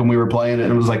drunk and we were playing it,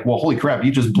 and it was like, well, holy crap,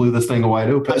 you just blew this thing wide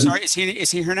open. I'm sorry, is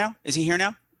he here now? Is he here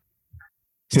now?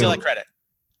 Still like credit.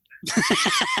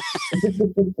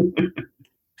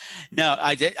 No,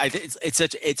 I did.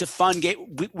 It's a fun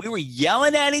game. We were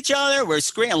yelling at each other. We're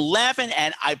screaming, laughing,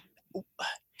 and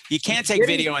you can't take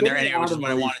video in there anyway, which is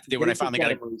what I wanted to do when I finally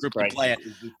got a group to play it.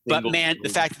 But man, the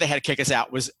fact that they had to kick us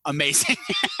out was amazing.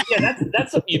 Yeah,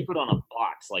 that's something you put on a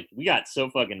box. Like, we got so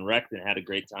fucking wrecked and had a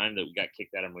great time that we got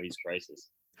kicked out of Moody's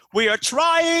Crisis. We are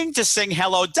trying to sing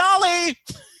Hello Dolly,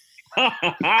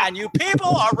 and you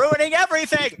people are ruining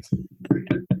everything.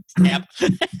 Yep.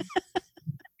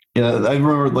 Yeah, I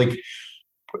remember like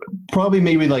probably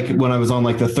maybe like when I was on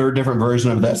like the third different version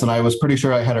of this, and I was pretty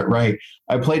sure I had it right.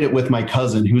 I played it with my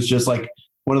cousin, who's just like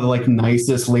one of the like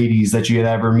nicest ladies that you'd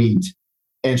ever meet.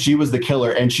 and she was the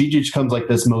killer, and she just becomes like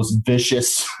this most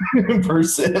vicious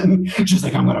person. She's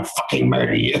like, I'm gonna fucking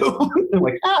murder you. I'm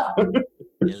like, ah.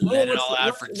 You let it all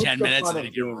out for 10 minutes and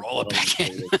then you roll it back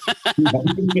in.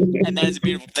 And that is a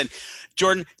beautiful thing.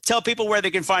 Jordan, tell people where they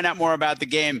can find out more about the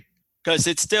game, because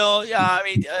it's still,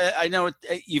 I know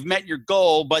you've met your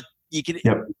goal, but you can.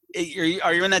 Yep.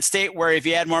 Are you in that state where if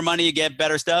you add more money, you get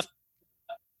better stuff?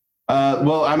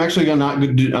 Well, I'm actually not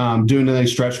doing any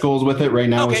stretch goals with it right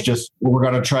now. Okay. It's just we're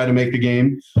gonna try to make the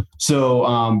game. So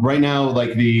right now,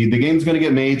 like the game's gonna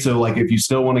get made. So like if you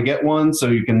still want to get one, so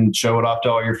you can show it off to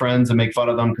all your friends and make fun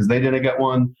of them because they didn't get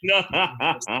one. If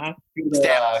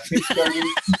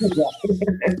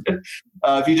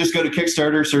you just go to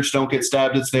Kickstarter, search "Don't Get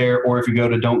Stabbed," it's there. Or if you go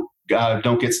to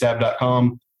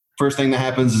don'tgetstabbed.com, first thing that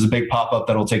happens is a big pop up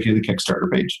that'll take you to the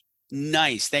Kickstarter page.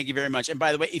 Nice. Thank you very much. And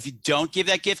by the way, if you don't give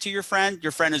that gift to your friend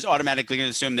is automatically going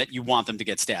to assume that you want them to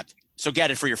get stabbed. So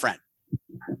get it for your friend.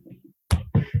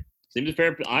 Seems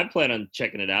fair. I plan on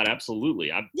checking it out. Absolutely.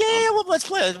 Well, let's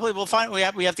play. We'll find. We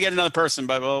have to get another person,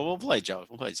 but we'll play, Joe.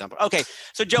 We'll play something. Okay.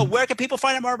 So, Joe, where can people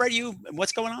find out more about you and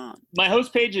what's going on? My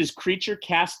host page is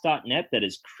creaturecast.net. That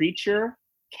is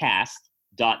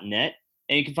creaturecast.net.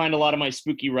 And you can find a lot of my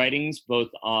spooky writings both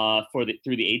through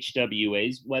the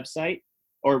HWA's website,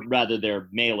 or rather their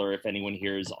mailer, if anyone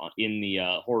here is in the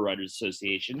Horror Writers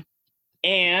Association,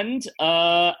 and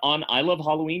on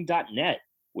ilovehalloween.net,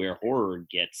 where horror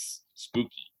gets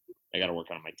spooky. I got to work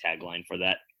on my tagline for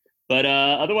that. But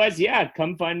otherwise,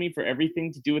 come find me for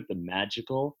everything to do with the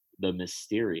magical, the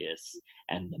mysterious,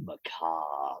 and the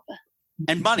macabre.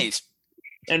 And bunnies.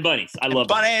 And bunnies. I love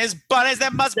bunnies. Bunnies. There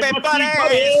must be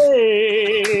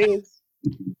bunnies.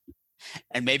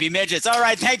 And maybe midgets. All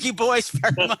right. Thank you, boys,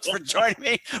 very much for joining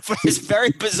me for this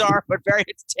very bizarre but very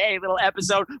entertaining little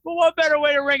episode. But what better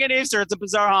way to ring an Easter? It's a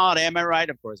bizarre holiday. Am I right?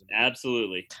 Of course.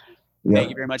 Absolutely. Yep. Thank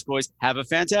you very much, boys. Have a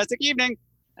fantastic evening.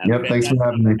 Thanks for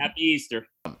having me. Happy Easter.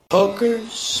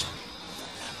 Hookers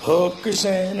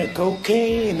and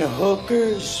cocaine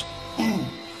hookers.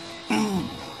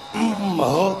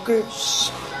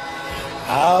 Hookers.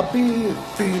 I'll be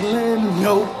feeling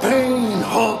no pain.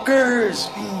 Hookers.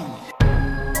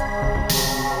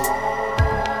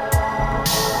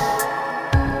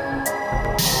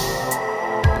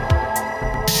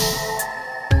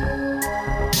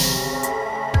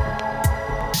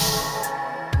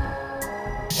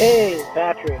 Hey,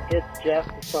 Patrick, it's Jeff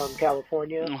from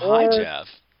California. Hi, Jeff.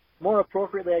 More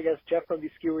appropriately, I guess, Jeff from the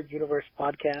Skewered Universe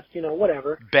podcast,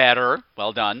 whatever. Better.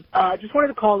 Well done. Just wanted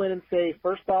to call in and say,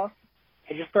 first off,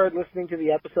 I just started listening to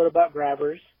the episode about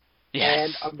grabbers. Yes.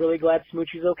 And I'm really glad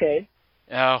Smoochie's okay.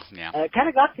 Oh, yeah. It kind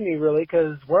of got to me, really,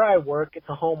 because where I work, it's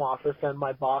a home office, and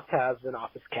my boss has an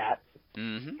office cat.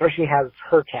 Mm-hmm. Or she has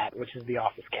her cat, which is the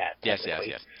office cat. Yes.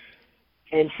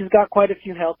 And she's got quite a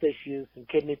few health issues, some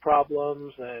kidney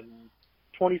problems, and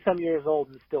 20-some years old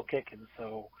and still kicking.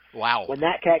 So wow. When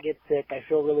that cat gets sick, I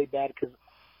feel really bad because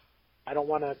I don't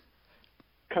want to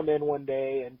come in one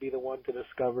day and be the one to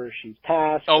discover she's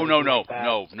passed. Oh, no. Like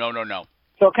No.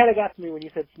 So it kind of got to me when you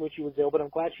said Smoochie was ill, but I'm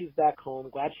glad she's back home.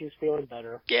 Glad she's feeling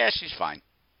better. Yeah, she's fine.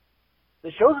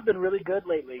 The shows have been really good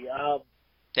lately.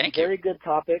 Thank you. Very good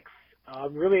topics.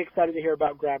 I'm really excited to hear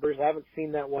about Grabbers. I haven't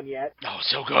seen that one yet. Oh,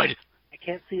 so good. I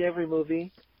can't see every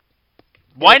movie.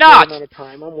 Why not? Amount of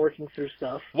time. I'm working through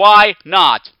stuff. Why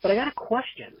not? But I got a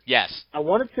question. Yes. I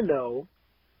wanted to know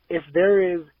if there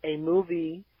is a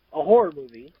movie, a horror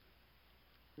movie,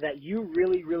 that you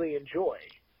really, really enjoy.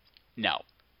 No.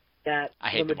 That I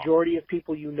hate the majority of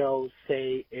people you know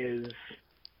say is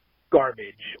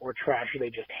garbage or trash, or they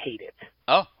just hate it.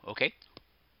 Oh, okay.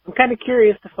 I'm kind of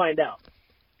curious to find out.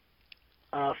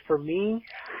 For me,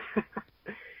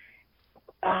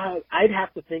 I'd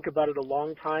have to think about it a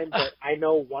long time, but I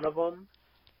know one of them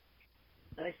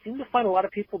that I seem to find a lot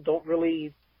of people don't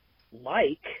really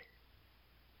like,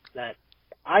 that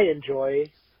I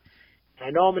enjoy, and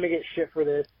I know I'm going to get shit for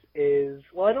this,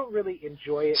 I don't really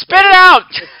enjoy it. Spit it out!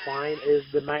 It's fine, is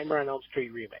the Nightmare on Elm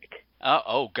Street remake.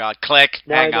 Oh, God. Click.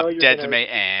 Now, hang up. Dead to me.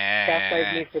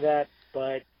 Chastise me for that,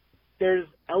 but there's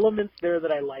elements there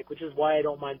that I like, which is why I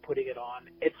don't mind putting it on.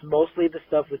 It's mostly the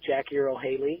stuff with Jackie Earle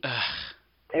Haley.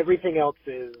 Everything else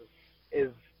is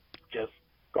just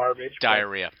garbage.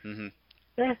 Diarrhea. Mm-hmm.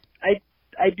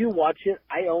 I do watch it.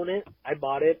 I own it. I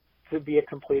bought it to be a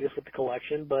completist with the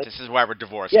collection. But this is why we're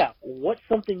divorced. Yeah. What's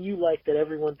something you like that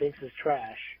everyone thinks is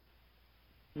trash?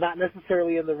 Not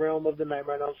necessarily in the realm of the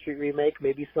Nightmare on Elm Street remake.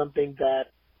 Maybe something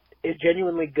that is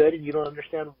genuinely good and you don't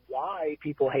understand why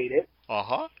people hate it.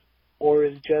 Uh-huh. Or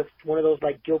is just one of those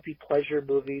like guilty pleasure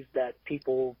movies that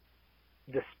people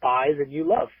despise and you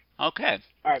love. Okay.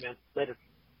 All right, man. Later.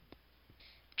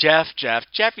 Jeff.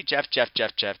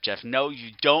 No,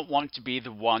 you don't want to be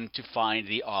the one to find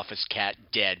the office cat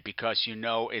dead because you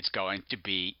know it's going to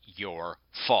be your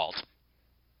fault.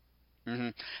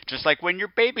 Just like when you're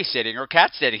babysitting or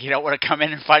cat sitting, you don't want to come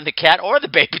in and find the cat or the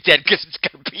baby dead because it's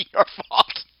going to be your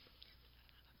fault.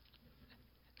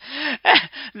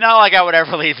 Not like I would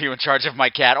ever leave you in charge of my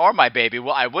cat or my baby.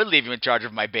 Well, I would leave you in charge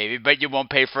of my baby, but you won't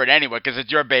pay for it anyway because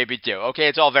it's your baby too. Okay,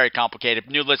 it's all very complicated.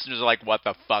 New listeners are like, what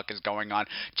the fuck is going on?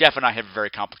 Jeff and I have a very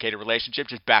complicated relationship.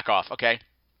 Just back off, okay?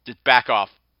 Just back off.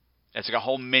 It's like a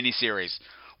whole mini-series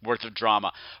worth of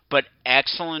drama. But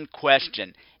excellent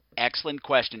question. Excellent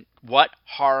question. What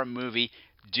horror movie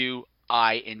do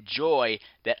I enjoy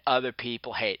that other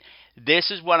people hate?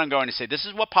 This is what I'm going to say. This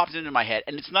is what pops into my head.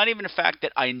 And it's not even the fact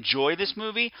that I enjoy this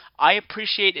movie. I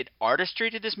appreciate an artistry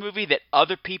to this movie that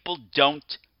other people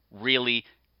don't really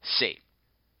see.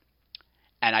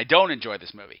 And I don't enjoy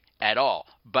this movie at all.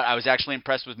 But I was actually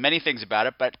impressed with many things about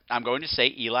it. But I'm going to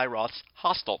say Eli Roth's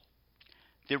Hostel,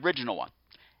 the original one.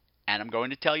 And I'm going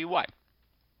to tell you why.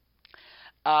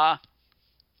 I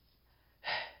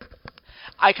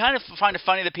kind of find it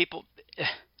funny that people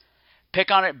pick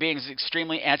on it being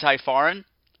extremely anti-foreign,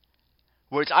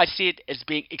 whereas I see it as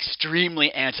being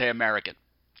extremely anti-American.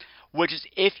 Which is,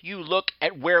 if you look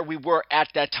at where we were at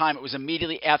that time, it was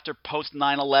immediately after post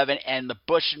 9/11, and the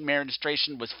Bush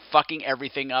administration was fucking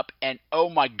everything up, and oh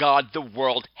my God, the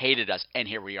world hated us, and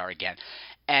here we are again.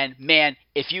 And man,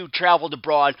 if you traveled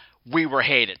abroad, we were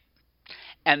hated.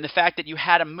 And the fact that you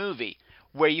had a movie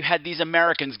where you had these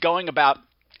Americans going about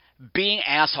being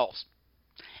assholes,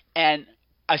 and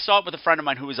I saw it with a friend of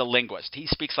mine who is a linguist. He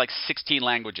speaks like 16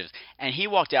 languages. And he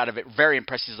walked out of it very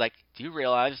impressed. He's like, do you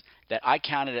realize that I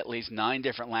counted at least 9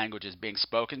 different languages being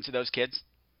spoken to those kids?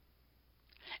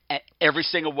 And every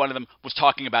single one of them was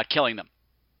talking about killing them.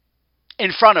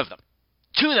 In front of them.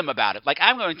 To them about it. Like,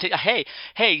 I'm going to, hey.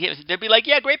 They'd be like,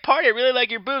 yeah, great party. I really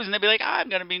like your boobs. And they'd be like, I'm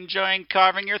going to be enjoying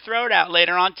carving your throat out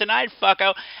later on tonight,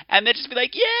 fucko. And they'd just be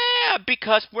like, yeah,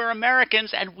 because we're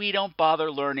Americans and we don't bother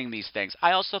learning these things.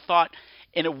 I also thought,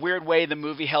 in a weird way, the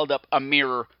movie held up a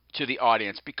mirror to the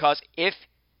audience. Because if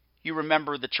you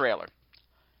remember the trailer,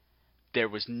 there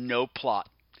was no plot.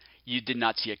 You did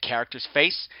not see a character's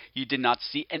face. You did not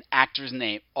see an actor's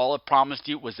name. All it promised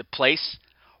you was a place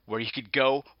where you could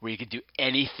go, where you could do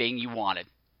anything you wanted.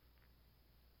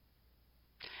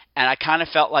 And I kind of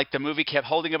felt like the movie kept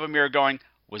holding up a mirror going,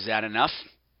 was that enough?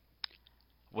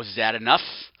 Was that enough?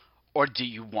 Or do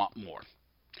you want more?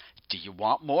 Do you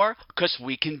want more? Because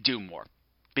we can do more.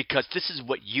 Because this is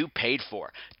what you paid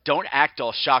for. Don't act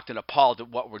all shocked and appalled at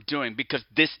what we're doing, because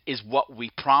this is what we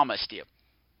promised you.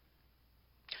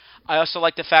 I also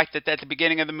like the fact that at the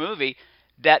beginning of the movie,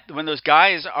 that when those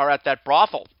guys are at that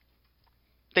brothel,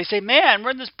 they say, man, we're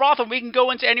in this brothel. We can go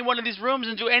into any one of these rooms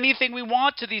and do anything we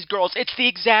want to these girls. It's the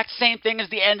exact same thing as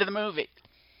the end of the movie.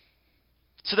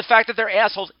 So the fact that they're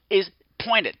assholes is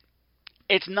pointed.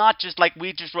 It's not just like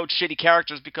we just wrote shitty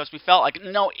characters because we felt like it.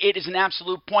 No, it is an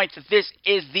absolute point that this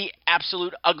is the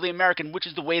absolute ugly American, which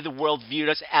is the way the world viewed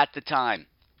us at the time.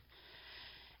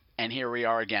 And here we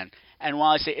are again. And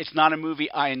while I say it's not a movie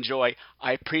I enjoy,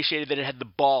 I appreciated that it had the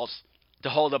balls to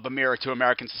hold up a mirror to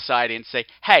American society and say,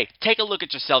 hey, take a look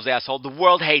at yourselves, asshole. The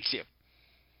world hates you.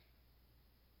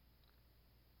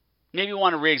 Maybe you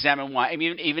want to re-examine why. I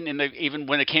mean, even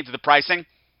when it came to the pricing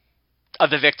of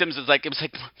the victims, it was like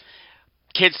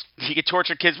kids. You could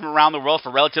torture kids from around the world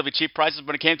for relatively cheap prices.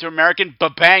 When it came to American,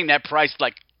 ba-bang, that price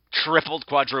like tripled,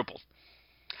 quadrupled.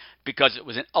 Because it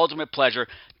was an ultimate pleasure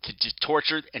to just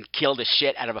torture and kill the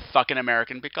shit out of a fucking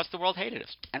American because the world hated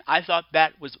us. And I thought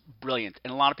that was brilliant.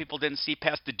 And a lot of people didn't see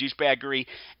past the douchebaggery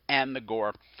and the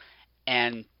gore.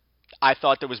 And I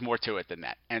thought there was more to it than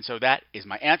that. And so that is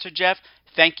my answer, Jeff.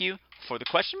 Thank you for the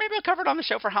question. Maybe I'll cover it on the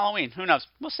show for Halloween. Who knows?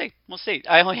 We'll see. We'll see.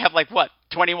 I only have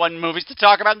 21 movies to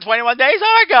talk about in 21 days?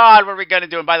 Oh my God, what are we going to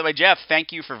do? And by the way, Jeff,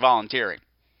 thank you for volunteering.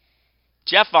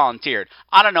 Jeff volunteered.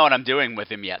 I don't know what I'm doing with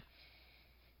him yet.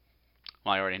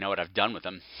 Well, I already know what I've done with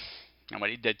him and what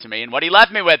he did to me and what he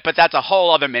left me with, but that's a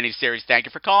whole other mini-series. Thank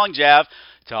you for calling, Jeff.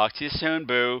 Talk to you soon,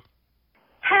 boo.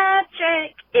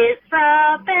 Patrick, it's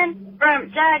Robin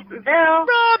from Jacksonville.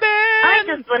 Robin! I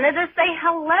just wanted to say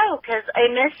hello because I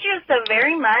missed you so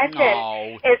very much.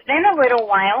 And it's been a little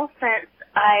while since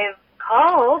I've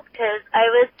called because I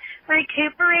was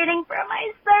recuperating from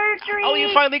my surgery. Oh,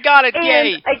 you finally got it. And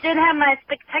yay. I did have my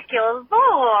spectacular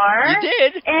vor. You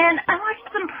did? And I watched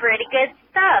some pretty good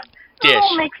stuff. A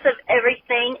whole mix of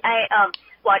everything. I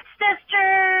watched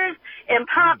Sisters and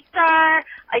Popstar.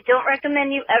 I don't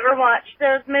recommend you ever watch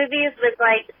those movies with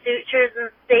sutures and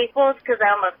staples because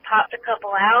I almost popped a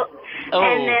couple out. Oh.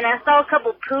 And then I saw a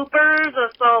couple poopers. I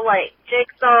saw, like,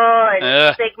 Jigsaw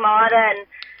and Stigmata and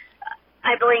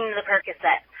I blame the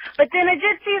Percocet. But then I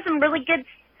did see some really good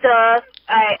stuff.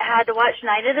 I had to watch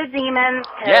Night of the Demons.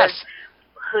 Yes.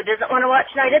 Who doesn't want to watch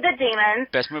Night of the Demons?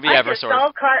 Best movie ever, I just saw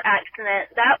a car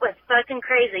accident. That was fucking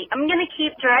crazy. I'm going to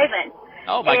keep driving.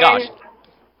 Oh, my gosh.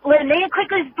 Linnea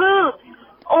Quigley's boobs.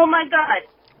 Oh, my God.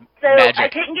 So Magic. I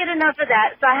couldn't get enough of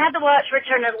that, so I had to watch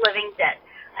Return of the Living Dead.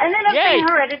 And then I've seen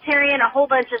Hereditary and a whole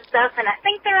bunch of stuff, and I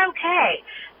think they're okay.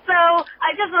 So I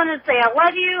just wanted to say I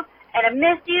love you, and I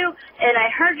miss you, and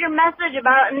I heard your message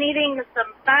about needing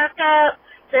some backup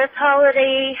this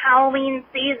holiday Halloween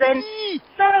season.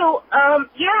 So,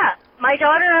 yeah, my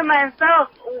daughter and myself,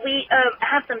 we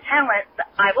have some talents.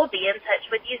 I will be in touch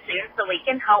with you soon so we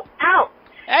can help out.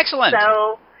 Excellent.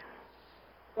 So,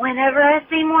 whenever I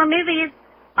see more movies,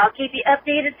 I'll keep you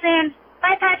updated soon.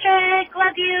 Bye, Patrick.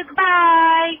 Love you.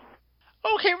 Goodbye.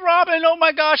 Okay, Robin, oh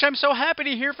my gosh, I'm so happy to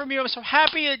hear from you. I'm so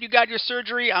happy that you got your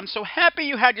surgery. I'm so happy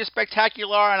you had your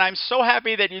spectacular, and I'm so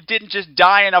happy that you didn't just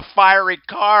die in a fiery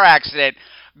car accident.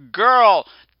 Girl,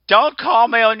 don't call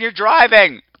me when you're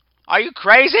driving. Are you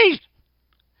crazy?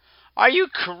 Are you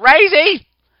crazy?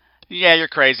 Yeah, you're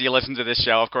crazy. You listen to this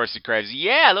show. Of course you're crazy.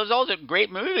 Yeah, those all are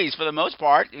great movies for the most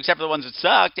part, except for the ones that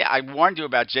sucked. Yeah, I warned you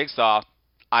about Jigsaw.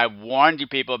 I warned you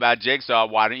people about Jigsaw.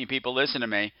 Why don't you people listen to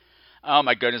me? Oh,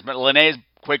 my goodness. But Linnea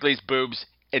Quigley's boobs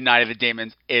in Night of the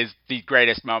Demons is the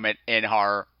greatest moment in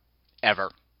horror ever.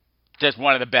 Just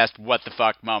one of the best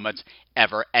what-the-fuck moments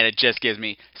ever, and it just gives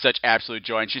me such absolute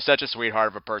joy. And she's such a sweetheart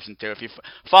of a person, too. If you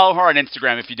follow her on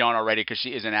Instagram, if you don't already, because she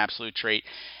is an absolute treat.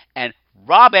 And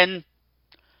Robin,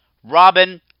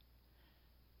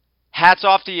 hats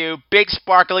off to you. Big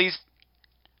sparklies.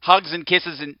 Hugs and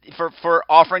kisses for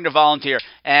offering to volunteer.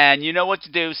 And you know what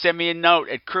to do. Send me a note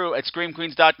at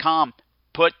crew@screamqueens.com.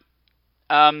 Put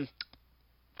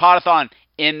Podathon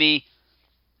in the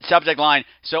subject line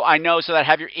so I know, so that I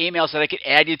have your email so that I can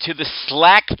add you to the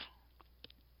Slack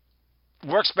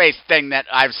workspace thing that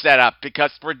I've set up,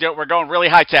 because we're going really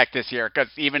high-tech this year,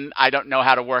 because even I don't know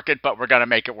how to work it, but we're going to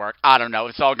make it work. I don't know.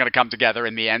 It's all going to come together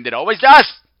in the end. It always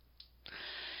does.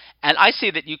 And I see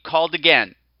that you called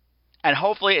again. And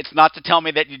hopefully it's not to tell me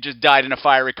that you just died in a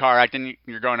fiery car accident and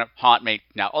you're going to haunt me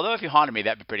now. Although if you haunted me,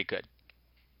 that'd be pretty good.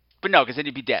 But no, because then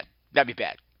you'd be dead. That'd be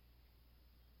bad.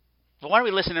 But why don't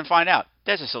we listen and find out?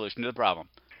 There's a solution to the problem.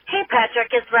 Hey, Patrick,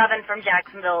 it's Robin from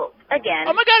Jacksonville again.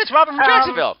 Oh, my God, it's Robin from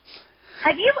Jacksonville.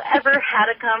 Have you ever had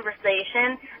a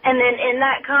conversation, and then in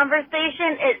that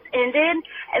conversation it's ended,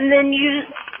 and then you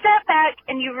step back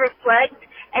and you reflect,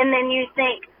 and then you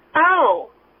think, oh,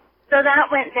 so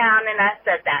that went down and I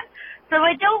said that. So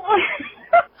I don't want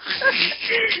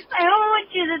I don't want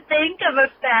you to think of a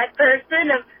bad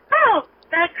person of, oh,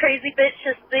 that crazy bitch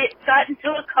just got into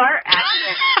a car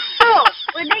accident. Oh,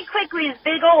 Linnea Quigley's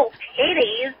big old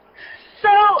titties.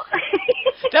 So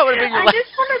that would have been your I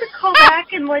just wanted to call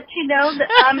back and let you know that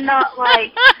I'm not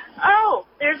like, oh,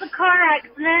 there's a car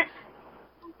accident.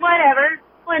 Whatever.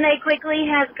 Linnea Quigley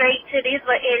has great titties,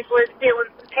 but Angela's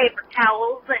stealing some paper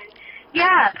towels, and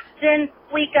yeah, then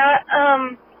we got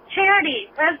Charity.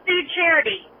 Let's do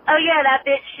Charity. Oh yeah, that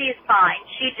bitch, she's fine.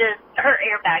 She just, her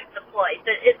airbag's deployed,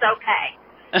 but it's okay.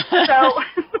 So,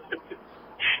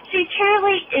 she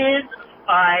truly is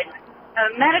fine.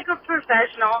 A medical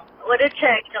professional would have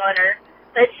checked on her,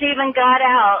 but she even got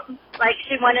out like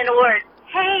she won an award.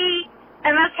 Hey,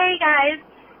 I'm okay, guys.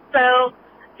 So,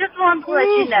 just wanted to let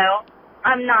you know,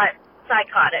 I'm not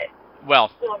psychotic.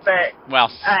 Well, but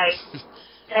I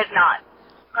have not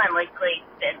clinically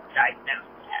been diagnosed.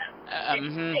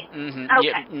 Okay.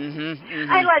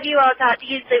 I love you. I'll talk to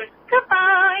you soon.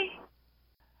 Goodbye.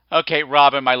 Okay,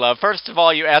 Robin, my love. First of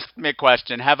all, you asked me a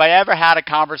question. Have I ever had a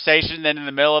conversation, then in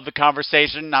the middle of the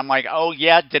conversation, I'm like, oh,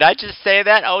 yeah, did I just say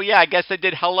that? Oh, yeah, I guess I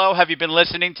did. Hello, have you been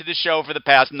listening to the show for the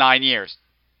past 9 years?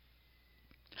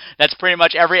 That's pretty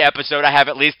much every episode. I have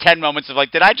at least 10 moments of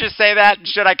like, did I just say that?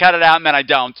 Should I cut it out? And then I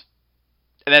don't.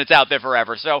 And then it's out there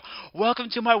forever. So, welcome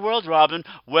to my world, Robin.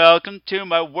 Welcome to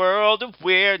my world of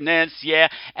weirdness, yeah.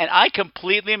 And I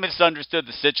completely misunderstood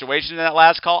the situation in that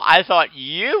last call. I thought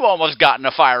you almost got in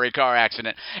a fiery car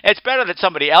accident. It's better that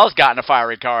somebody else got in a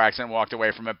fiery car accident and walked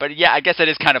away from it. But yeah, I guess it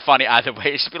is kind of funny either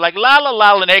way. You should be like, la la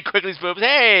la, Linnea Quigley's boobs.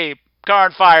 Hey, car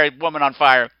on fire, woman on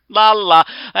fire. La la la.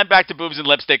 And back to boobs and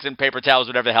lipsticks and paper towels,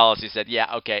 whatever the hell else you said.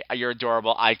 Yeah, okay, you're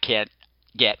adorable. I can't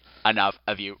get enough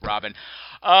of you, Robin.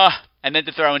 And then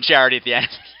to throw in Charity at the end.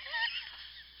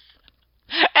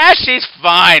 She's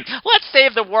fine. Let's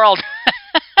save the world.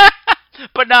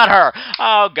 but not her.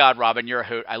 Oh, God, Robin, you're a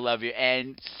hoot. I love you.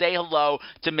 And say hello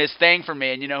to Miss Thing for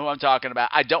me, and you know who I'm talking about.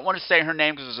 I don't want to say her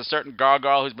name because there's a certain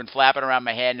gargoyle who's been flapping around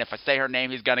my head, and if I say her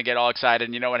name, he's going to get all excited,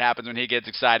 and you know what happens when he gets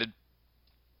excited?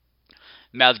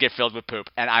 Mouths get filled with poop,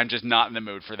 and I'm just not in the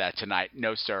mood for that tonight.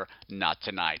 No, sir, not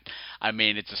tonight. I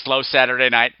mean, it's a slow Saturday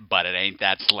night, but it ain't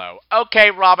that slow.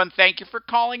 Okay, Robin, thank you for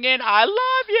calling in. I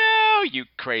love you, you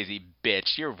crazy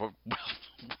bitch. You're...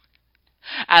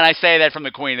 And I say that from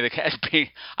the queen of the...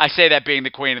 I say that being the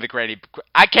queen of the crazy...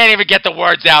 I can't even get the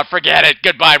words out. Forget it.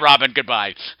 Goodbye, Robin.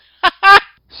 Goodbye.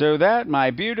 So that,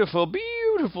 my beautiful,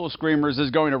 beautiful screamers,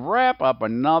 is going to wrap up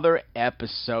another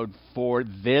episode for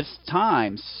this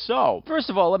time. So, first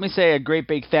of all, let me say a great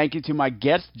big thank you to my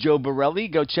guest, Joe Borelli.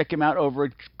 Go check him out over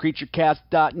at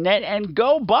CreatureCast.net and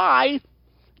go buy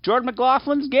Jordan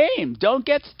McLaughlin's game. Don't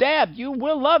Get Stabbed. You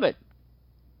will love it.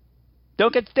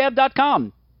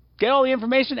 Don'tGetStabbed.com. Get all the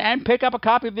information and pick up a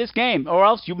copy of this game, or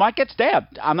else you might get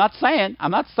stabbed. I'm not saying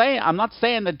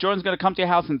that Jordan's going to come to your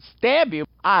house and stab you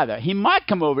either. He might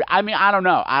come over. I mean, I don't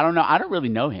know. I don't really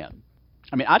know him.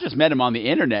 I mean, I just met him on the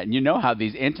internet, and you know how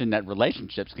these internet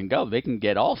relationships can go. They can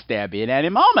get all stabby at any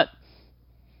moment.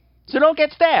 So don't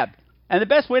get stabbed. And the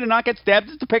best way to not get stabbed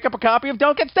is to pick up a copy of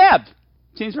Don't Get Stabbed.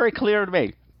 Seems very clear to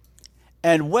me.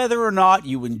 And whether or not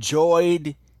you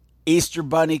enjoyed Easter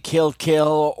Bunny Kill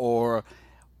Kill, or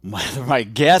whether my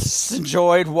guests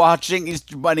enjoyed watching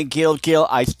Easter Bunny Kill Kill,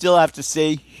 I still have to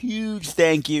say huge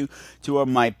thank you to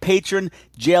my patron,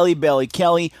 Jelly Belly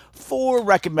Kelly, for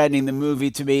recommending the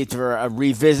movie to me for a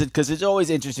revisit, because it's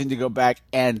always interesting to go back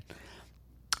and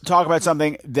talk about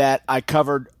something that I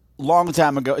covered a long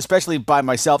time ago, especially by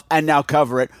myself, and now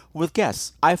cover it with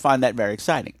guests. I find that very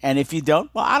exciting. And if you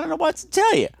don't, well, I don't know what to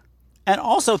tell you. And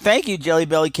also, thank you, Jelly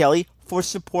Belly Kelly, for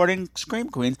supporting Scream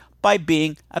Queens by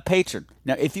being a patron.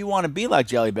 Now, if you want to be like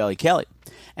Jelly Belly Kelly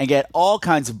and get all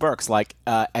kinds of perks like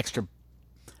extra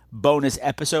bonus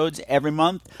episodes every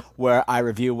month where I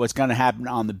review what's going to happen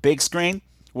on the big screen,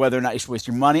 whether or not you should waste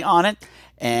your money on it,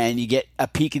 and you get a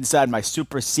peek inside my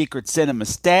super secret cinema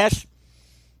stash,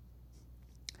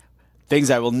 things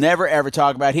I will never ever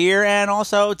talk about here, and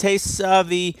also tastes of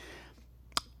the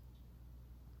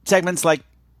segments like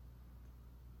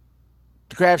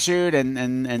Crapshoot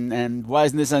and why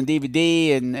isn't this on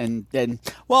DVD and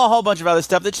well, a whole bunch of other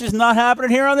stuff that's just not happening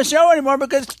here on the show anymore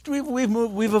because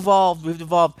we've evolved,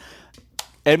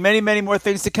 and many more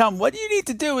things to come. What you need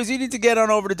to do is you need to get on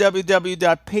over to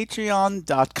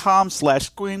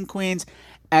www.patreon.com/ScreamQueens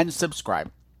and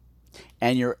subscribe,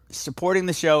 and you're supporting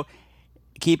the show,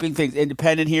 keeping things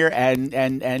independent here,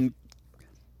 and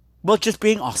well, just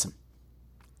being awesome.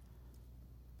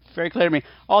 Very clear to me.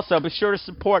 Also, be sure to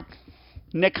support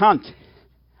Nick Hunt,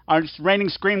 our reigning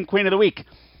Scream Queen of the Week,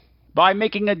 by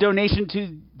making a donation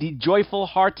to the Joyful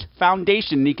Heart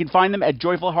Foundation. You can find them at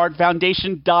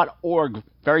joyfulheartfoundation.org.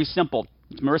 Very simple.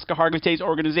 It's Mariska Hargitay's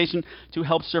organization to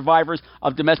help survivors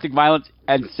of domestic violence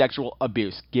and sexual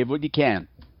abuse. Give what you can.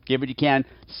 Give what you can.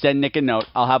 Send Nick a note.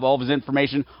 I'll have all of his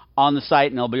information on the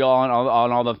site, and it'll be on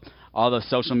all the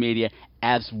social media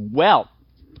as well.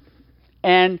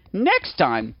 And next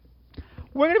time,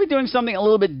 we're going to be doing something a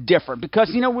little bit different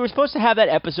because, you know, we were supposed to have that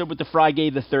episode with the Friday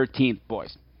the 13th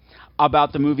boys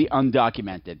about the movie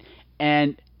Undocumented.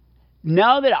 And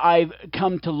now that I've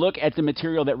come to look at the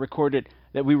material that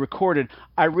we recorded,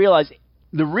 I realize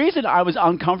the reason I was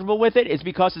uncomfortable with it is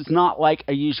because it's not like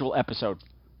a usual episode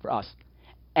for us.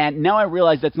 And now I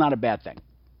realize that's not a bad thing.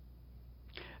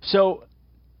 So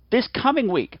this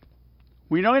coming week,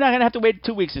 we know you're not going to have to wait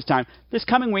 2 weeks this time. This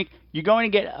coming week, you're going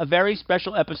to get a very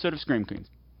special episode of Scream Queens.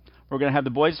 We're going to have the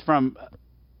boys from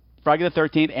Friday the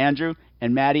 13th, Andrew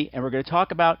and Maddie, and we're going to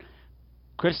talk about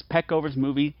Chris Peckover's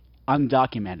movie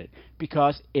Undocumented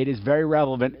because it is very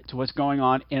relevant to what's going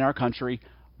on in our country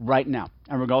right now.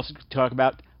 And we're going to also talk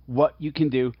about what you can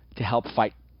do to help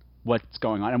fight what's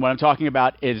going on. And what I'm talking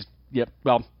about is, the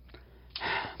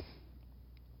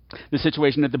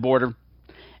situation at the border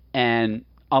and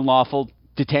unlawful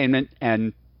detainment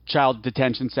and child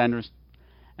detention centers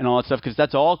and all that stuff, because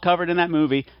that's all covered in that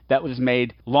movie that was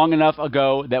made long enough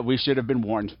ago that we should have been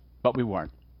warned, but we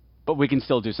weren't. But we can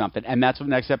still do something, and that's what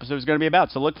the next episode is going to be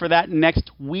about. So look for that next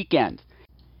weekend.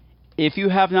 If you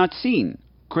have not seen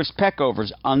Chris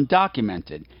Peckover's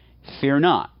Undocumented, fear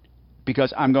not,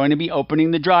 because I'm going to be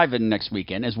opening the drive-in next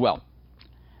weekend as well.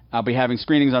 I'll be having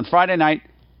screenings on Friday night,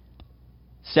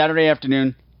 Saturday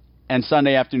afternoon, and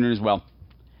Sunday afternoon as well,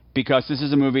 because this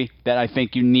is a movie that I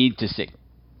think you need to see.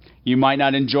 You might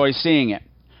not enjoy seeing it,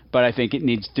 but I think it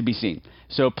needs to be seen.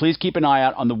 So please keep an eye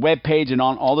out on the webpage and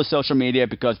on all the social media,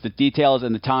 because the details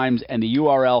and the times and the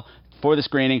URL for the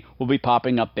screening will be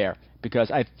popping up there.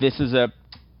 because this is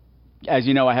as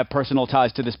you know, I have personal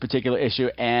ties to this particular issue,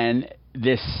 and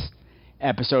this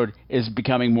episode is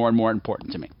becoming more and more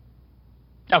important to me.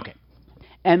 Okay.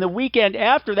 And the weekend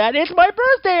after that, it's my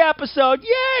birthday episode.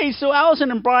 Yay! So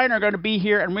Allison and Brian are going to be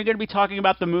here, and we're going to be talking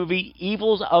about the movie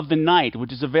Evils of the Night,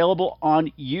 which is available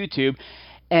on YouTube.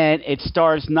 And it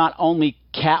stars not only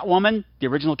Catwoman, the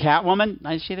original Catwoman.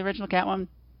 Is she the original Catwoman?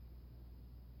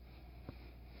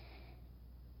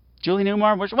 Julie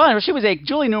Newmar?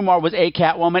 Julie Newmar was a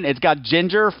Catwoman. It's got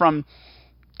Ginger from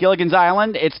Gilligan's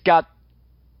Island. It's got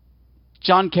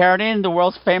John Carradine, the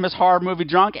world's famous horror movie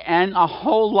drunk, and a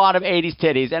whole lot of 80s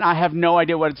titties. And I have no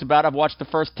idea what it's about. I've watched the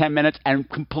first 10 minutes and I'm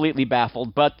completely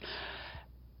baffled. But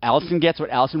Allison gets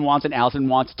what Allison wants, and Allison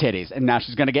wants titties. And now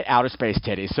she's going to get outer space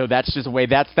titties. So that's just the way,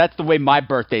 that's the way my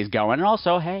birthday's going. And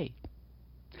also, hey,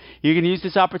 you can use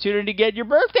this opportunity to get your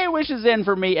birthday wishes in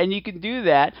for me. And you can do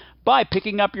that by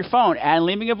picking up your phone and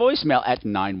leaving a voicemail at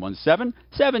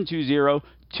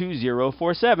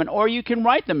 917-720-2047, or you can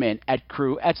write them in at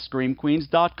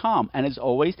crew@screamqueens.com. And as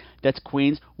always, that's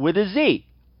Queens with a Z,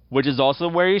 which is also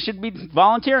where you should be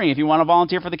volunteering if you want to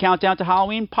volunteer for the Countdown to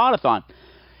Halloween Podathon.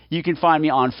 You can find me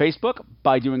on Facebook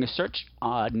by doing a search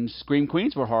on Scream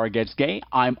Queens, where horror gets gay.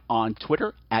 I'm on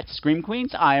Twitter at Scream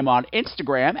Queens. I am on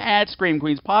Instagram at Scream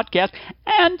Queens Podcast.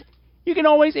 And you can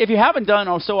always, if you haven't done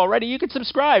so already, you can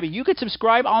subscribe. You can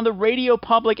subscribe on the Radio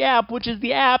Public app, which is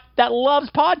the app that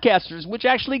loves podcasters, which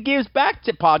actually gives back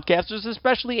to podcasters,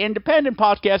 especially independent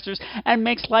podcasters, and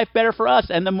makes life better for us.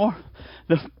 And the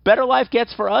better life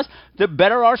gets for us, the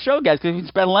better our show gets, because we can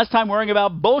spend less time worrying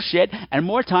about bullshit and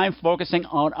more time focusing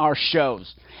on our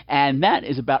shows. And that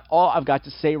is about all I've got to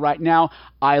say right now.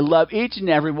 I love each and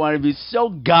every one of you so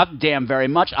goddamn very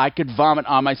much. I could vomit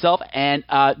on myself, and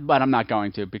but I'm not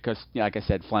going to, because, like I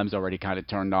said, Phlegm's already kind of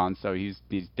turned on, so he's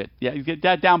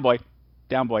down, boy.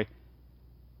 Down, boy.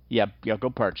 Yeah, go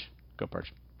perch. Go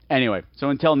perch. Anyway, so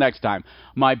until next time,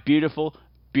 my beautiful,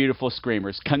 beautiful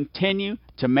screamers, continue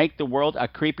to make the world a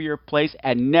creepier place,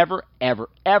 and never, ever,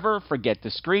 ever forget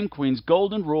the Scream Queen's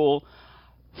golden rule: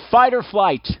 fight or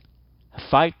flight.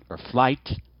 Fight or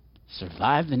flight.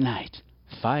 Survive the night.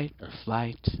 Fight or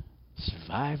flight.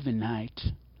 Survive the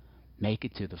night. Make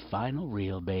it to the final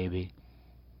reel, baby.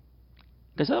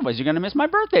 Because otherwise you're going to miss my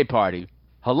birthday party.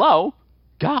 Hello?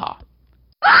 God.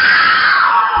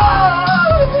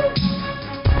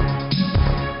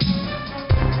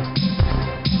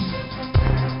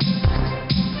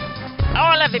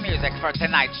 All of the music for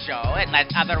tonight's show,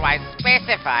 unless otherwise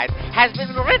specified, has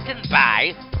been written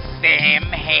by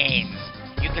Sam Haynes.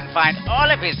 You can find all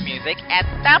of his music at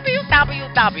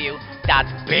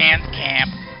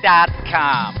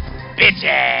www.bandcamp.com.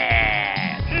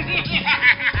 Bitches!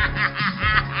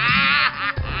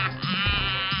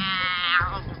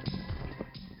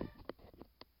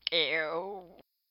 Ew.